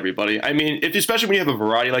can't please everybody. I mean, especially when you have a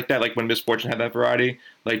variety like that, like when Miss Fortune had that variety,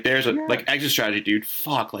 like there's a like exit strategy, dude.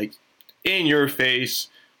 Fuck, like in your face,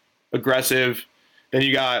 aggressive. Then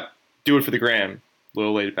you got do it for the gram, a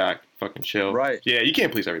little laid back, fucking chill. Right. Yeah, you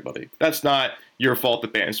can't please everybody. That's not your fault. The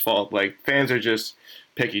band's fault. Like fans are just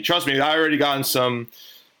picky. Trust me, I already gotten some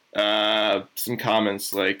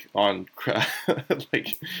comments like on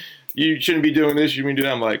like you shouldn't be doing this, you shouldn't be doing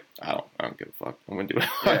that. I'm like, I don't give a fuck. I'm gonna do it.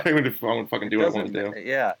 Yeah. I'm gonna fucking do what I want to do.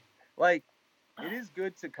 Yeah. Like it is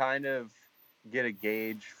good to kind of get a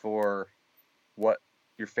gauge for what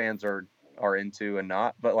your fans are into and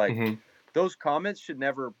not, but like those comments should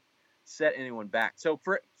never set anyone back. So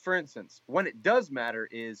for instance, when it does matter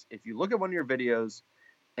is if you look at one of your videos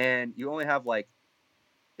and you only have like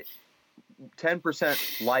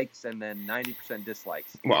 10% likes and then 90%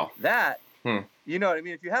 dislikes. Wow. That, you know what I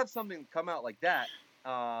mean? If you have something come out like that,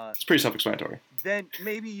 it's pretty self-explanatory. Then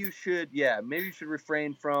maybe you should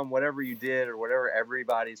refrain from whatever you did or whatever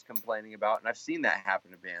everybody's complaining about. And I've seen that happen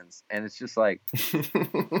to bands, and it's just like,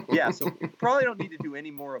 yeah. So probably don't need to do any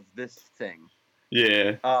more of this thing.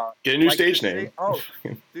 Yeah. Get a new like stage name.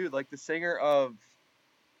 Dude, like the singer of,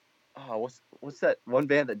 what's that one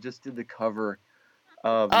band that just did the cover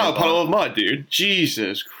of Puddle of Mud, dude.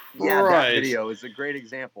 Jesus Christ. Yeah, that video is a great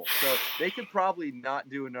example. So they could probably not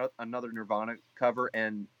do another Nirvana cover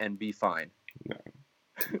and be fine. No.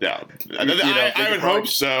 Yeah, I would hope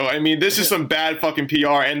so. I mean, this is some bad fucking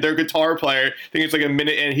PR, and their guitar player, I think it's like a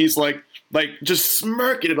minute, and he's like just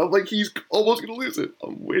smirking it. I'm like, he's almost gonna lose it.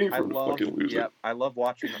 I'm waiting for him to fucking lose it. I love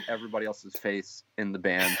watching everybody else's face in the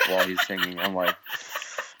band while he's singing. I'm like,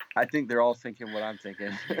 I think they're all thinking what I'm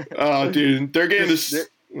thinking. Oh, dude, they're getting this.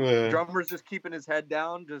 Drummer's just keeping his head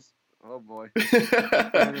down, just oh boy,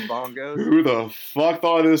 bongos. Who the fuck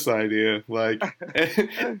thought of this idea? Like,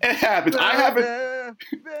 it happens. I haven't.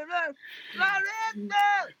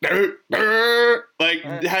 Like,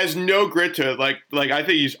 has no grit to it. Like I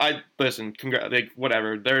think listen. Like,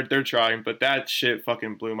 whatever. They're trying, but that shit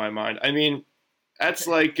fucking blew my mind. I mean, that's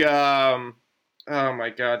like, oh my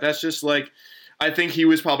god, that's just like. I think he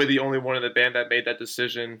was probably the only one in the band that made that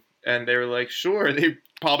decision, and they were like, sure. They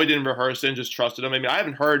probably didn't rehearse it and just trusted him. I mean, I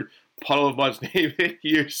haven't heard Puddle of Mud's name in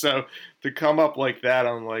years, so to come up like that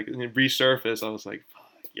on like and resurface, I was like,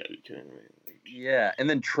 fuck, yeah, you kidding me? Yeah, and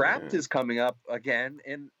then Trapped is coming up again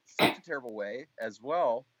in such a terrible way as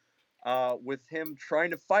well, with him trying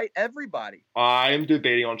to fight everybody. I'm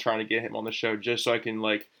debating on trying to get him on the show just so I can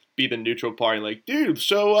like be the neutral party, like, dude,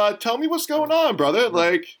 so tell me what's going on, brother,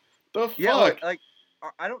 like. The fuck? Yeah, like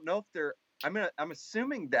I don't know if they're. I mean, I'm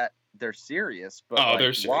assuming that they're serious, but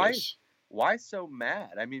they're serious. Why so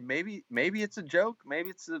mad? I mean, maybe it's a joke,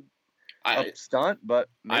 maybe it's a stunt, but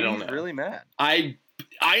maybe I don't know. He's really mad. I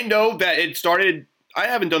know that it started. I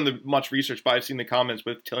haven't done much research, but I've seen the comments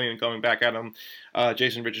with Tillian going back at him,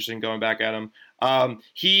 Jason Richardson going back at him.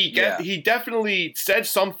 He definitely said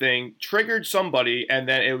something, triggered somebody, and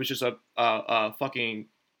then it was just a fucking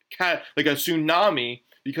like a tsunami.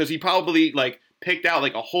 Because he probably like picked out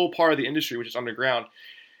like a whole part of the industry which is underground.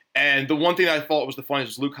 And the one thing that I thought was the funniest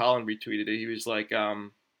was Luke Holland retweeted it. He was like,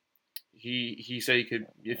 he said he could,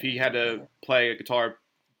 if he had to play a guitar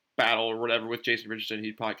battle or whatever with Jason Richardson,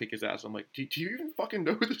 he'd probably kick his ass. I'm like, do you even fucking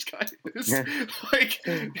know who this guy is? Yeah. Like,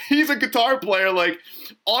 he's a guitar player like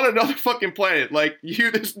on another fucking planet. Like,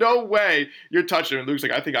 there's no way you're touching him. And Luke's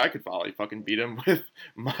like, I think I could probably fucking beat him with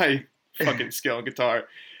my fucking skill on guitar.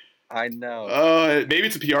 I know. Maybe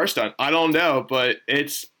it's a PR stunt. I don't know, but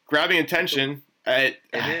it's grabbing attention. It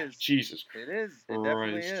is. Jesus. It is. It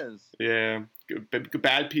definitely is. Yeah.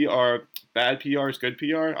 Bad PR. Bad PR is good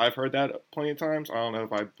PR. I've heard that plenty of times. I don't know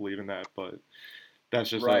if I believe in that, but that's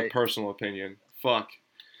just a personal opinion. Fuck.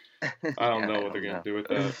 I don't know what they're gonna do with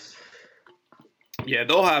that. Yeah,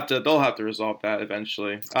 they'll have to resolve that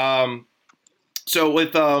eventually. So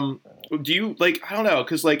with do you like? I don't know,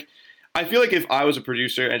 because like. I feel like if I was a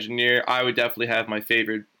producer, engineer, I would definitely have my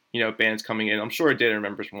favorite, bands coming in. I'm sure Data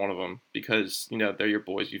Remember's one of them because, they're your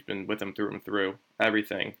boys. You've been with them through and through,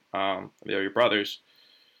 everything. They're your brothers.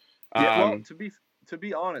 Yeah, well, to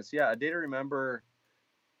be honest, yeah, Data Remember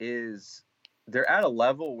they're at a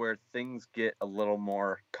level where things get a little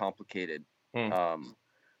more complicated.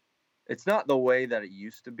 It's not the way that it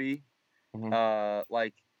used to be. Mm-hmm.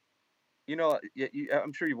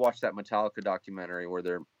 I'm sure you watched that Metallica documentary where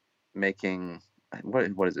they're making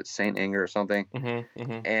what is it, Saint Anger or something,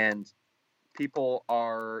 and people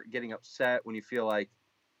are getting upset when you feel like,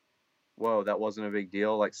 whoa, that wasn't a big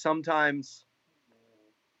deal. Like sometimes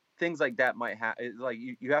things like that might happen. Like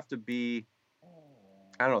you have to be,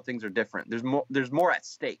 I don't know, things are different. There's more at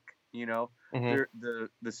stake. You know, Mm-hmm.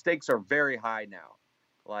 the stakes are very high now.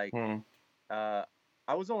 Like, Mm-hmm.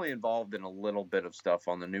 I was only involved in a little bit of stuff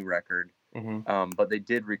on the new record, Mm-hmm. but they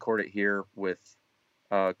did record it here with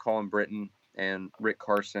Colin Britton and Rick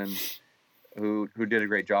Carson, who did a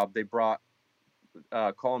great job. They brought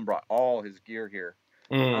Colin brought all his gear here.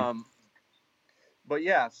 Mm. Um, but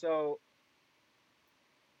yeah, so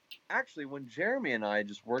actually, when Jeremy and I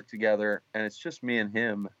just work together, and it's just me and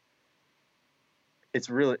him, it's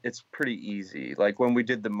pretty easy. Like when we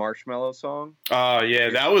did the Marshmallow song, Yeah,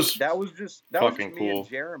 that was that was just fucking me and cool.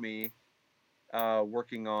 Jeremy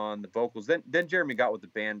working on the vocals. Then Jeremy got with the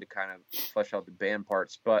band to kind of flesh out the band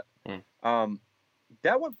parts, but Mm.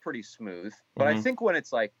 that went pretty smooth. But I Mm-hmm. think when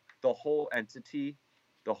it's like the whole entity,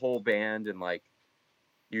 the whole band, and like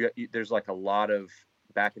there's like a lot of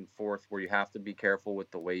back and forth where you have to be careful with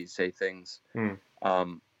the way you say things. Mm.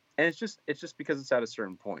 And it's just because it's at a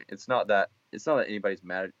certain point. It's not that anybody's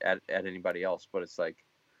mad at anybody else, but it's like,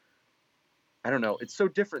 I don't know. It's so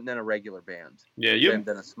different than a regular band, Yeah,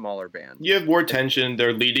 than a smaller band. you have more tension.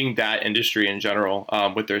 They're leading that industry in general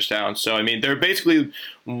with their sound. So I mean, they're basically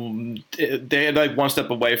they had like one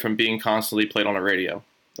step away from being constantly played on a radio.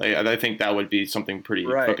 Like, I think that would be something pretty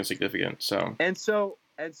Right. fucking significant. So And so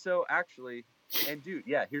actually, and dude,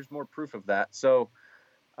 yeah, here's more proof of that. So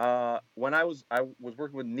when I was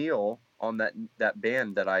working with Neil on that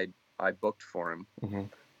band that I booked for him.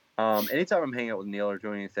 mm-hmm. Anytime I'm hanging out with Neil or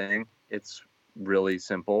doing anything, it's really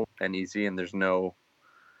simple and easy, and there's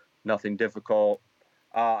nothing difficult.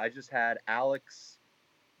 I just had Alex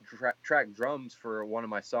track drums for one of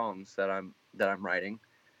my songs that I'm writing.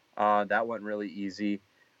 That went really easy.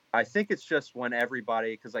 I think it's just when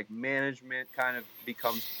everybody, because like management kind of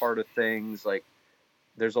becomes part of things. Like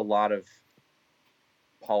there's a lot of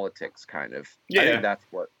politics, kind of. Yeah. I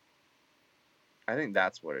think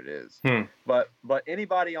that's what it is. Hmm. But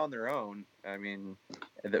anybody on their own, I mean,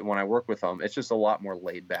 when I work with them, it's just a lot more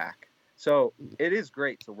laid back. So it is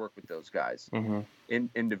great to work with those guys Mm-hmm.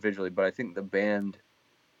 individually, but I think the band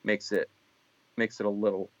makes it a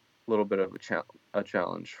little bit of a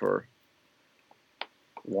challenge for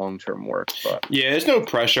long-term work. But Yeah, there's no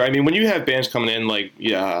pressure. I mean, when you have bands coming in like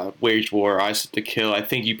Wage War, I Set to Kill, I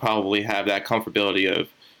think you probably have that comfortability of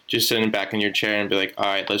just sitting back in your chair and be like, all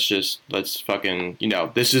right, let's fucking,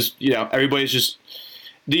 this is, everybody's just,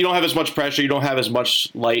 you don't have as much pressure, you don't have as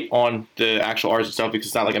much light on the actual artist itself because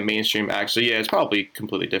it's not like a mainstream act. So yeah, it's probably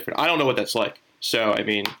completely different. I don't know what that's like. So I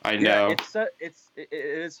mean, I know. Yeah, it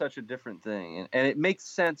is such a different thing, and it makes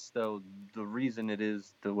sense though the reason it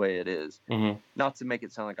is the way it is. Mm-hmm. Not to make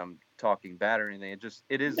it sound like I'm talking bad or anything.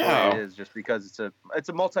 It is No. the way it is, just because it's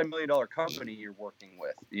a multi-million-dollar company you're working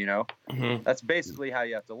with. Mm-hmm. That's basically how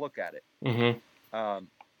you have to look at it.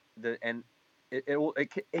 Mm-hmm.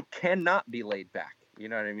 It cannot be laid back. You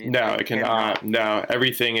know what I mean? No, it cannot. No,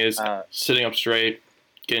 everything is sitting up straight,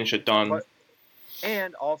 getting shit done.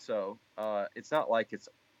 And also, it's not like it's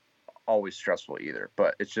always stressful either,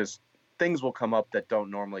 but it's just things will come up that don't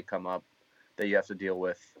normally come up that you have to deal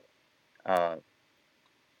with.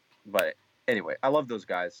 But anyway, I love those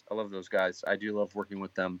guys. I do love working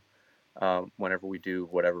with them whenever we do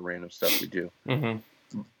whatever random stuff we do.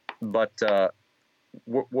 Mm-hmm. But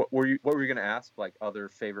what were you going to ask? Like other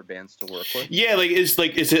favorite bands to work with? Yeah, is it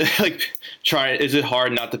like is it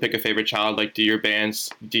hard not to pick a favorite child? Like, do your bands,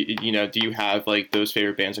 do you have like those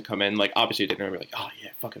favorite bands that come in? Like, obviously, they remember like, oh yeah,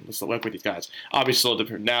 fucking let's work with these guys. Obviously, a little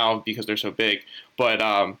different now because they're so big. But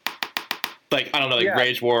like I don't know, like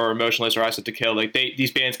Rage War or Motionless or I Set to Kill, like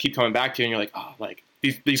these bands keep coming back to you, and you're like, oh, like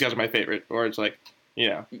these guys are my favorite. Or it's like,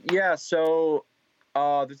 Yeah. So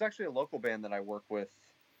there's actually a local band that I work with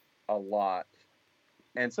a lot.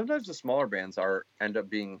 And sometimes the smaller bands end up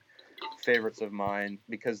being favorites of mine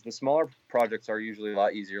because the smaller projects are usually a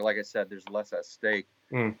lot easier. Like I said, there's less at stake.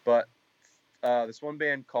 But this one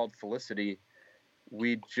band called Felicity,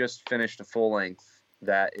 we just finished a full length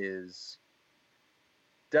that is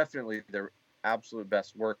definitely their absolute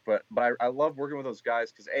best work. But I love working with those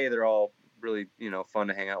guys because A, they're all really fun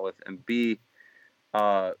to hang out with, and B,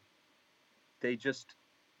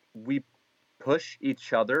 we push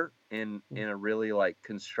each other in a really like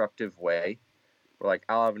constructive way. We're like,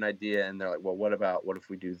 I'll have an idea, and they're like, well, what if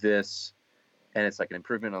we do this? And it's like an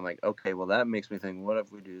improvement. I'm like, okay, well, that makes me think, what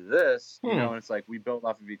if we do this? And it's like we built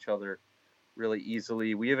off of each other really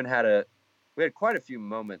easily. We had quite a few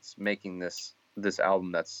moments making this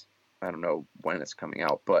album. That's, I don't know when it's coming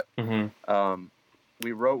out, but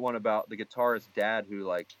we wrote one about the guitarist's dad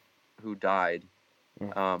who died,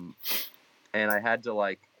 and I had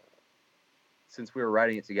to since we were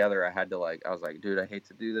writing it together, I was like, dude, I hate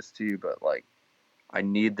to do this to you, but like, I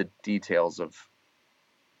need the details of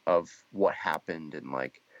of what happened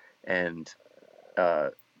and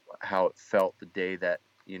how it felt the day that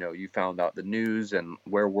you found out the news, and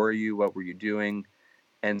where were you, what were you doing.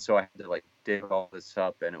 And so I had to like dig all this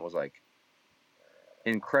up, and it was like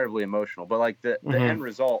incredibly emotional. But like the end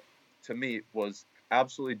result to me was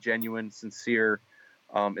absolutely genuine, sincere.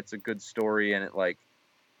 It's a good story, and it like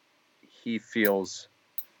he feels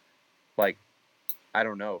like, I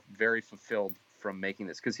don't know, very fulfilled from making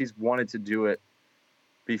this, because he's wanted to do it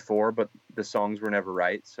before, but the songs were never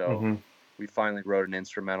right. So we finally wrote an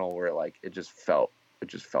instrumental where it just felt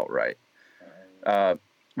right. But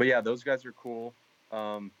yeah, those guys are cool.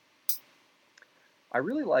 I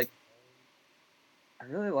really like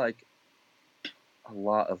a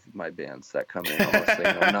lot of my bands that come in, honestly.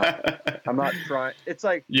 I'm not trying. It's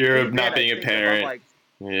like You're not being a parent. Like,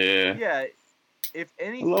 yeah. If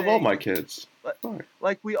anything, I love all my kids.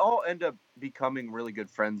 Like we all end up becoming really good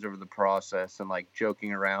friends over the process, and like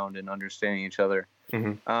joking around and understanding each other.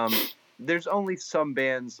 There's only some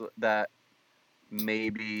bands that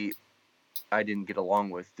maybe I didn't get along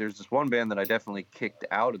with. There's this one band that I definitely kicked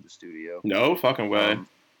out of the studio. No fucking way.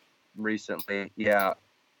 Recently, yeah.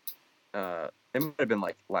 It might have been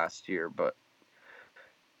like last year, but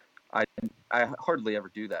I hardly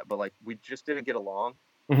ever do that. But like we just didn't get along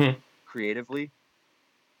creatively,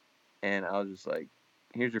 and I was just like,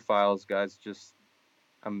 "Here's your files, guys. Just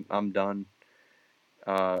I'm done.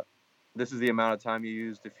 This is the amount of time you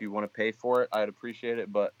used. If you want to pay for it, I'd appreciate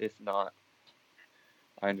it. But if not,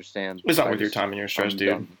 I understand. It's not worth your time and your stress,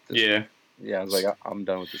 dude. Yeah. Yeah, I was like, I'm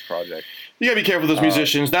done with this project. You gotta be careful with those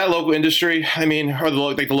musicians. That local industry, I mean, or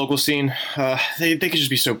the local scene, they could just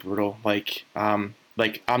be so brutal. Like I'm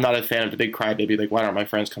not a fan of the big crybaby. Like, why aren't my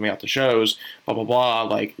friends coming out to shows? Blah blah blah.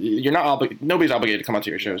 Like, you're not nobody's obligated to come out to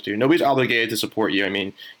your shows, dude. Nobody's obligated to support you. I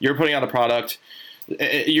mean, you're putting out a product.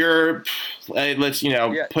 Let's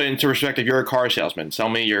put into perspective. You're a car salesman. Sell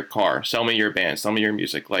me your car. Sell me your band. Sell me your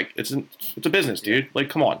music. Like, it's a business, dude. Like,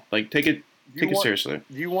 come on. Like, take it seriously.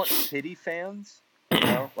 Do you want pity fans?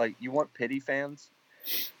 Like, you want pity fans?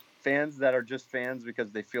 Fans that are just fans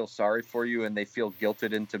because they feel sorry for you and they feel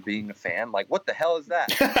guilted into being a fan? Like, what the hell is that?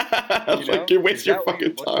 Like, you're wasting your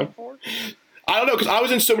fucking time. I don't know, because I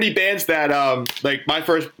was in so many bands that, like, my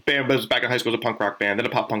first band was back in high school was a punk rock band, then a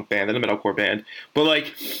pop punk band, then a metalcore band. But,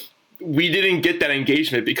 like, we didn't get that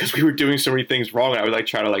engagement because we were doing so many things wrong. And I would, like,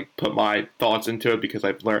 try to, like, put my thoughts into it because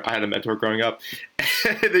I had a mentor growing up.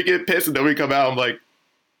 And they get pissed and then we come out, I'm like,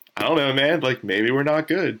 I don't know, man. Like, maybe we're not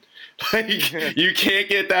good. Like, you can't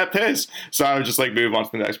get that pissed. So I would just, like, move on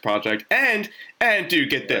to the next project. And dude,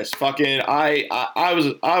 get this. Fucking, I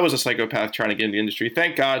was a psychopath trying to get in the industry.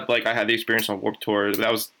 Thank God, like, I had the experience on Warped Tour.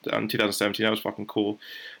 That was in 2017. That was fucking cool.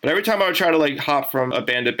 But every time I would try to, like, hop from a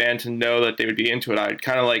band to band to know that they would be into it, I'd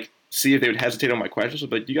kind of, like, see if they would hesitate on my questions.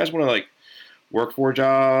 But do you guys want to, like, work 4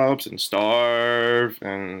 jobs and starve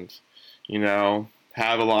and,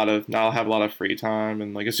 have a lot of free time?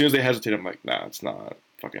 And, like, as soon as they hesitate, I'm like, nah, it's not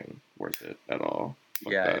fucking worth it at all.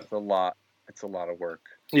 It's a lot of work.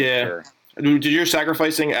 Yeah. Sure. Did your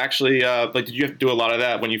sacrificing actually, did you have to do a lot of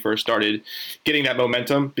that when you first started getting that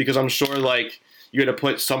momentum? Because I'm sure, like, you had to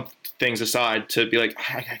put some things aside to be like,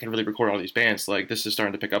 I can really record all these bands. Like, this is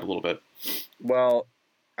starting to pick up a little bit. Well,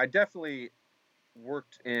 I definitely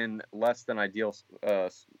worked in less than ideal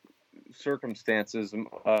circumstances.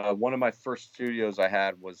 One of my first studios I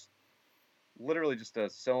had was literally just a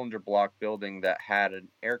cylinder block building that had an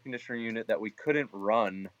air conditioner unit that we couldn't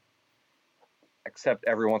run except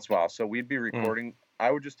every once in a while. So we'd be recording.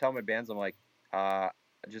 I would just tell my bands, I'm like,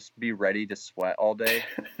 just be ready to sweat all day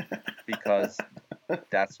because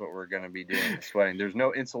that's what we're going to be doing, sweating. There's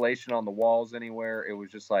no insulation on the walls anywhere. It was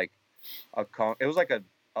just like it was like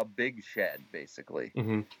a big shed, basically.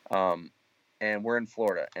 And we're in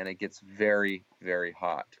Florida, and it gets very, very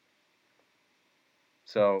hot.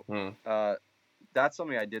 So that's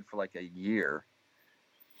something I did for like a year.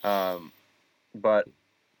 But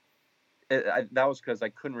that was because I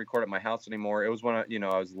couldn't record at my house anymore. It was when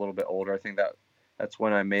I was a little bit older. I think that's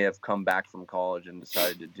when I may have come back from college and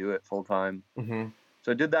decided to do it full time.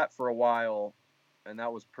 So I did that for a while, and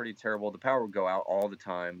that was pretty terrible. The power would go out all the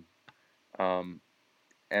time.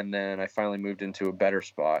 And then I finally moved into a better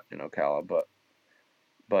spot in Ocala, but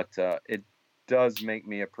it does make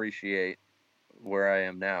me appreciate where I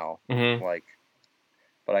am now. Like,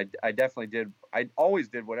 but I definitely did. I always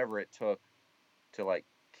did whatever it took to, like,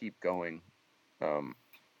 keep going, to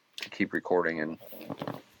keep recording and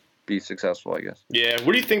be successful, I guess. Yeah.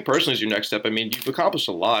 What do you think personally is your next step? I mean, you've accomplished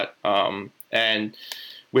a lot. And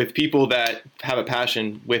with people that have a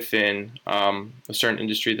passion within a certain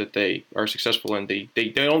industry that they are successful in, they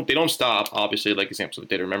don't stop. Obviously, like examples of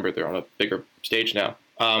Data Remember, they're on a bigger stage now.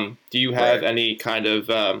 Do you have Right. any kind of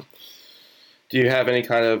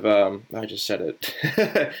I just said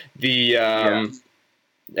it. The Yeah.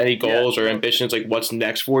 any Yeah. goals or No. ambitions? Like, what's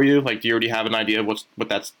next for you? Like, do you already have an idea of what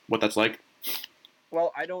that's like?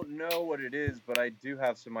 Well, I don't know what it is, but I do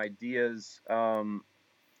have some ideas.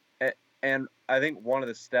 And I think one of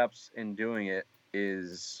the steps in doing it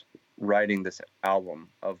is writing this album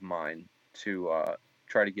of mine to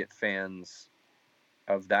try to get fans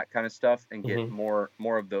of that kind of stuff and get Mm-hmm.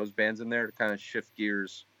 more of those bands in there to kind of shift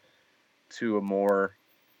gears to a more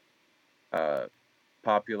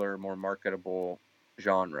popular, more marketable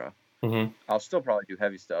genre. Mm-hmm. I'll still probably do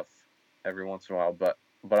heavy stuff every once in a while, but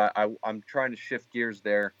I'm trying to shift gears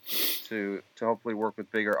there to hopefully work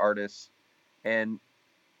with bigger artists. And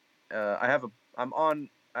I have a I'm on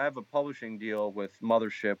I have a publishing deal with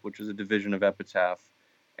Mothership, which is a division of Epitaph,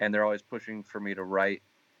 and they're always pushing for me to write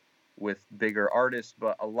with bigger artists.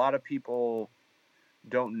 But a lot of people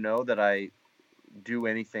don't know that I do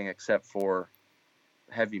anything except for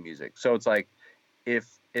heavy music. So it's like if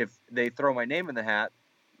they throw my name in the hat,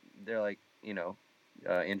 they're like,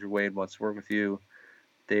 Andrew Wade wants to work with you.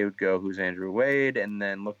 They would go, "Who's Andrew Wade?" and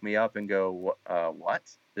then look me up and go, "What?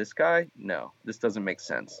 This guy? No, this doesn't make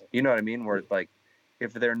sense." You know what I mean? Where it's like,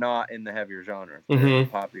 if they're not in the heavier genre, if they're in the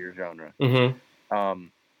Mm-hmm. poppier genre, Mm-hmm.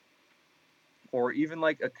 um, or even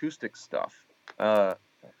like acoustic stuff. Uh,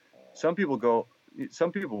 some people go,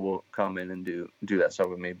 some people will come in and do that stuff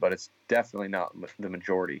with me, but it's definitely not the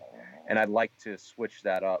majority. And I'd like to switch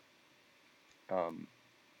that up.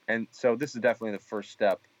 And so this is definitely the first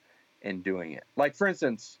step in doing it. Like, for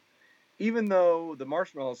instance, even though the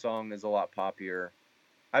Marshmallow song is a lot poppier,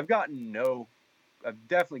 I've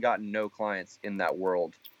definitely gotten no clients in that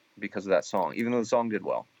world because of that song, even though the song did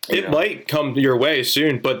well. It might come your way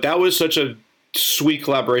soon, but that was such a sweet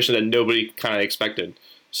collaboration that nobody kind of expected.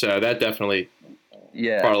 So that definitely brought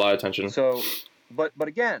Yeah. a lot of attention. So, but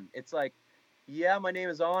again, it's like, yeah, my name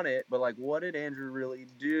is on it, but like, what did Andrew really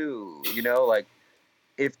do? Like,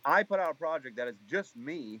 if I put out a project that is just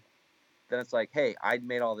me, then it's like, hey, I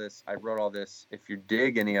made all this, I wrote all this. If you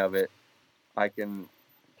dig any of it, I can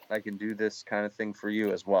do this kind of thing for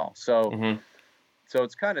you as well. So Mm-hmm. so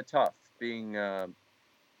it's kind of tough being a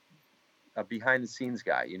behind the scenes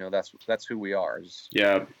guy. That's who we are.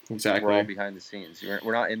 Yeah, We're all exactly. behind the scenes.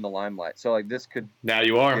 We're not in the limelight. So like this could Now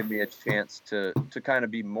you are. give me a chance to kind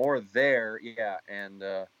of be more there, yeah, and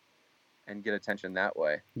get attention that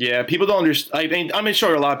way. Yeah, people don't understand. I mean, I'm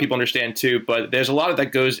sure a lot of people understand too, but there's a lot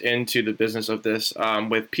that goes into the business of this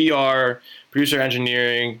with PR, producer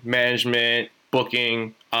engineering, management,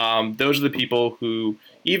 booking. Those are the people who,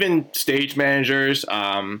 even stage managers,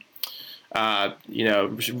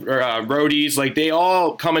 roadies, like they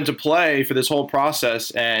all come into play for this whole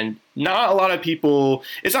process. And not a lot of people,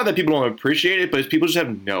 it's not that people don't appreciate it, but it's people just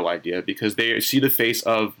have no idea because they see the face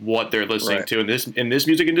of what they're listening Right. to in this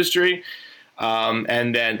music industry.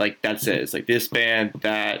 And then like that's it. It's like this band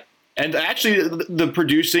that, and actually the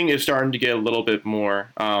producing is starting to get a little bit more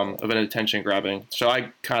of an attention grabbing. So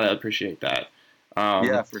I kind of appreciate that.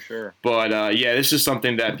 Yeah, for sure. But yeah, this is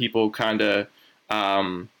something that people kind of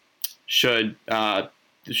should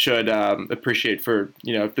appreciate for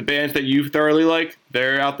the bands that you thoroughly like.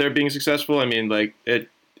 They're out there being successful. I mean, like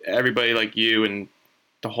everybody like you and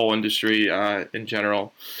the whole industry in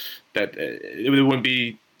general. That it wouldn't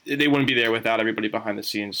be they wouldn't be there without everybody behind the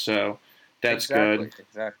scenes. So that's Exactly. good.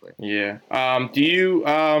 Exactly. Yeah. Do you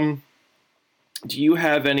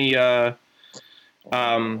have any um,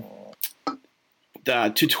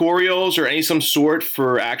 tutorials or any some sort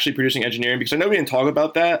for actually producing engineering? Because I know we didn't talk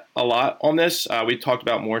about that a lot on this. We talked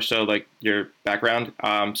about more so like your background.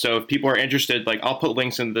 So if people are interested, like I'll put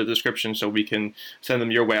links in the description so we can send them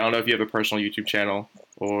your way. I don't know if you have a personal YouTube channel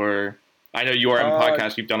or I know you are on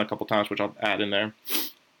podcast you've done a couple times, which I'll add in there.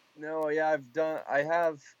 No, yeah,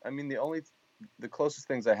 I mean, the closest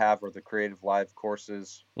things I have are the Creative Live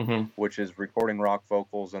courses, Mm-hmm. which is recording rock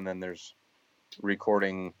vocals, and then there's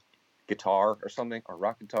recording guitar or something, or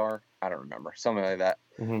rock guitar. I don't remember, something like that.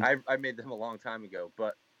 Mm-hmm. I made them a long time ago,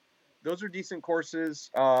 but those are decent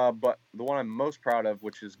courses. But the one I'm most proud of,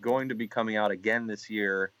 which is going to be coming out again this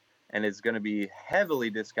year, and is going to be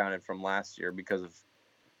heavily discounted from last year because of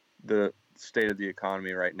the state of the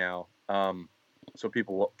economy right now, so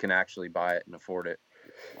people can actually buy it and afford it,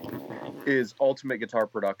 is Ultimate Guitar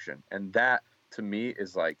Production. And that to me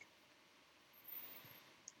is like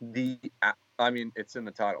I mean, it's in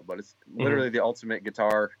the title, but it's literally the ultimate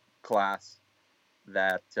guitar class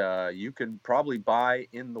that you can probably buy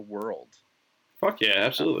in the world. Fuck yeah,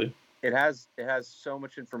 absolutely. It has so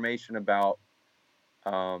much information about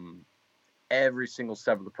every single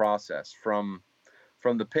step of the process, from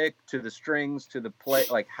the pick to the strings to the play,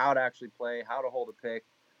 like how to actually play, how to hold a pick,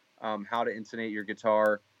 how to intonate your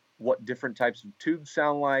guitar, what different types of tubes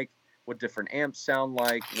sound like, what different amps sound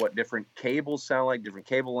like, what different cables sound like, different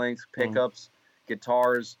cable lengths, pickups,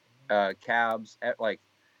 guitars, cabs, like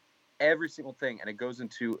every single thing. And it goes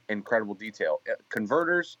into incredible detail.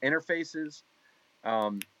 Converters, interfaces,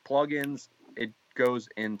 plugins, it goes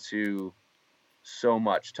into so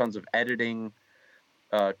much, tons of editing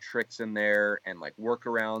tricks in there, and like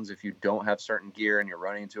workarounds if you don't have certain gear and you're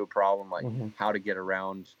running into a problem, like how to get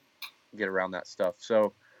around that stuff.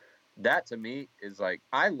 So that to me is like,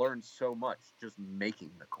 I learned so much just making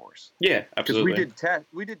the course. Yeah, absolutely. Because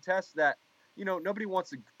we did tests that, you know, nobody wants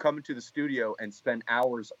to come into the studio and spend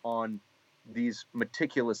hours on these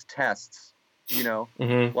meticulous tests, you know.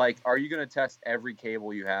 Like, are you going to test every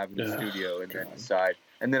cable you have in the studio and then decide?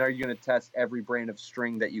 And then are you going to test every brand of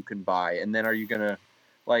string that you can buy? And then are you going to,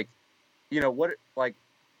 like, you know, what, like,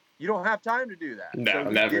 you don't have time to do that. No, so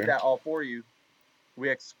we never. did that all for you. We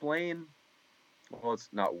explain, well, it's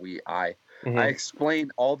not we, I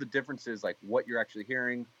explain all the differences, like what you're actually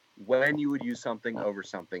hearing, when you would use something over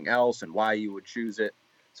something else, and why you would choose it.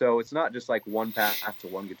 So it's not just like one path to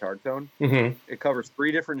one guitar tone. It covers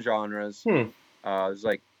 3 different genres. There's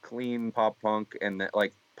like clean pop punk, and then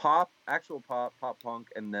like actual pop punk,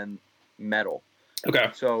 and then metal. Okay.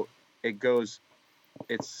 So it goes,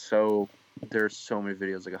 there's so many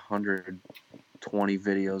videos, like 120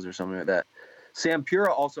 videos or something like that. Sam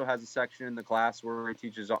Pura also has a section in the class where he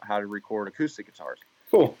teaches how to record acoustic guitars.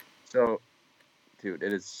 Cool. So, dude,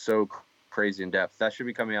 it is so crazy in depth. That should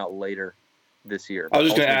be coming out later this year. I was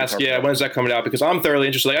just going to ask, when's that coming out? Because I'm thoroughly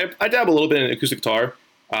interested. Like, I dabble a little bit in acoustic guitar,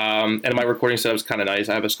 and my recording setup is kind of nice.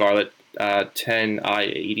 I have a Scarlett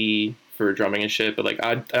 10i80 for drumming and shit, but like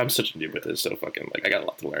I'm such a noob with this, so fucking like I got a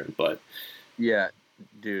lot to learn. But yeah,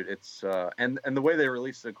 dude, it's and the way they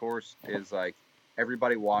release the course is like,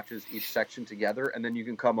 everybody watches each section together, and then you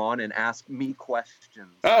can come on and ask me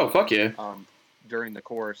questions. Oh, fuck yeah! During the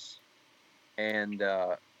course, and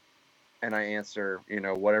I answer, you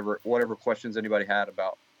know, whatever questions anybody had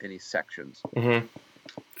about any sections.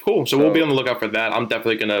 Cool. So we'll be on the lookout for that. I'm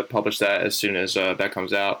definitely gonna publish that as soon as that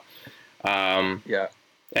comes out. Yeah.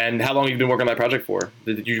 And how long have you been working on that project for?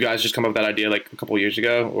 Did you guys just come up with that idea like a couple of years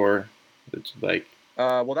ago, or it's like?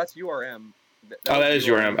 Well, that's URM. That is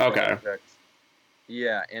URM. Okay. Project.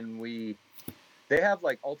 Yeah, and they have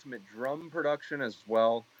like Ultimate Drum Production as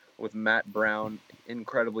well with Matt Brown,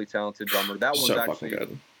 incredibly talented drummer. That one's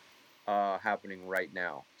actually happening right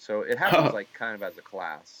now. So it happens like kind of as a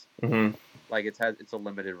class. Like it's a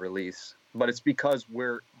limited release, but it's because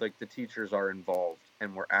we're like, the teachers are involved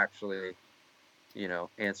and we're actually, you know,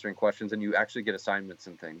 answering questions, and you actually get assignments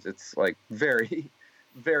and things. It's like very,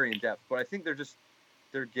 very in depth. But I think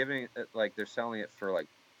they're giving it, like, they're selling it for like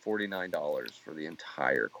 $49 for the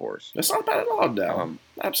entire course. That's not bad at all, though.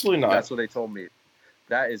 Absolutely not. That's what they told me.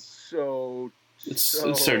 That is it's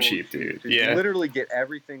so cheap, dude. You literally get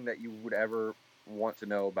everything that you would ever want to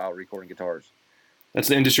know about recording guitars. That's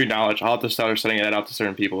the industry knowledge. I'll have to start sending it out to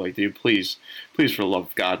certain people. Like, dude, please, for the love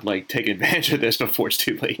of God, like, take advantage of this before it's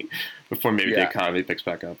too late. Before maybe the economy picks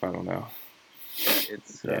back up. I don't know.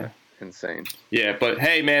 It's insane. Yeah, but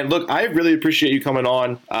hey, man, look, I really appreciate you coming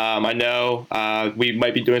on. I know we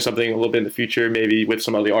might be doing something a little bit in the future, maybe with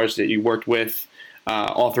some of the artists that you worked with,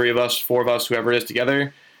 all 3 of us, 4 of us, whoever it is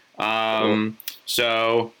together.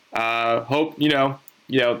 So hope you know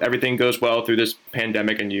everything goes well through this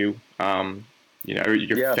pandemic, and your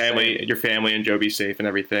family and Joe be safe and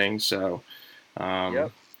everything. So I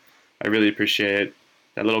really appreciate it.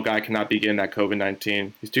 That little guy cannot be getting that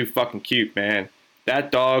COVID-19. He's too fucking cute, man.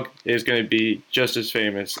 That dog is going to be just as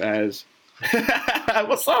famous as...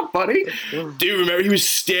 What's up, buddy? Dude, remember, he was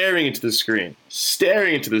staring into the screen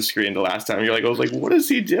the last time. I was like, what is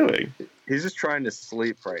he doing? He's just trying to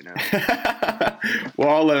sleep right now. Well,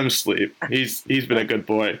 I'll let him sleep. He's been a good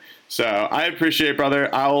boy. So I appreciate it,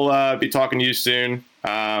 brother. I'll be talking to you soon.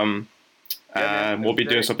 We'll be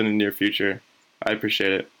doing something in the near future. I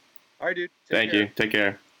appreciate it. All right, dude. Thank you. Take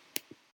care.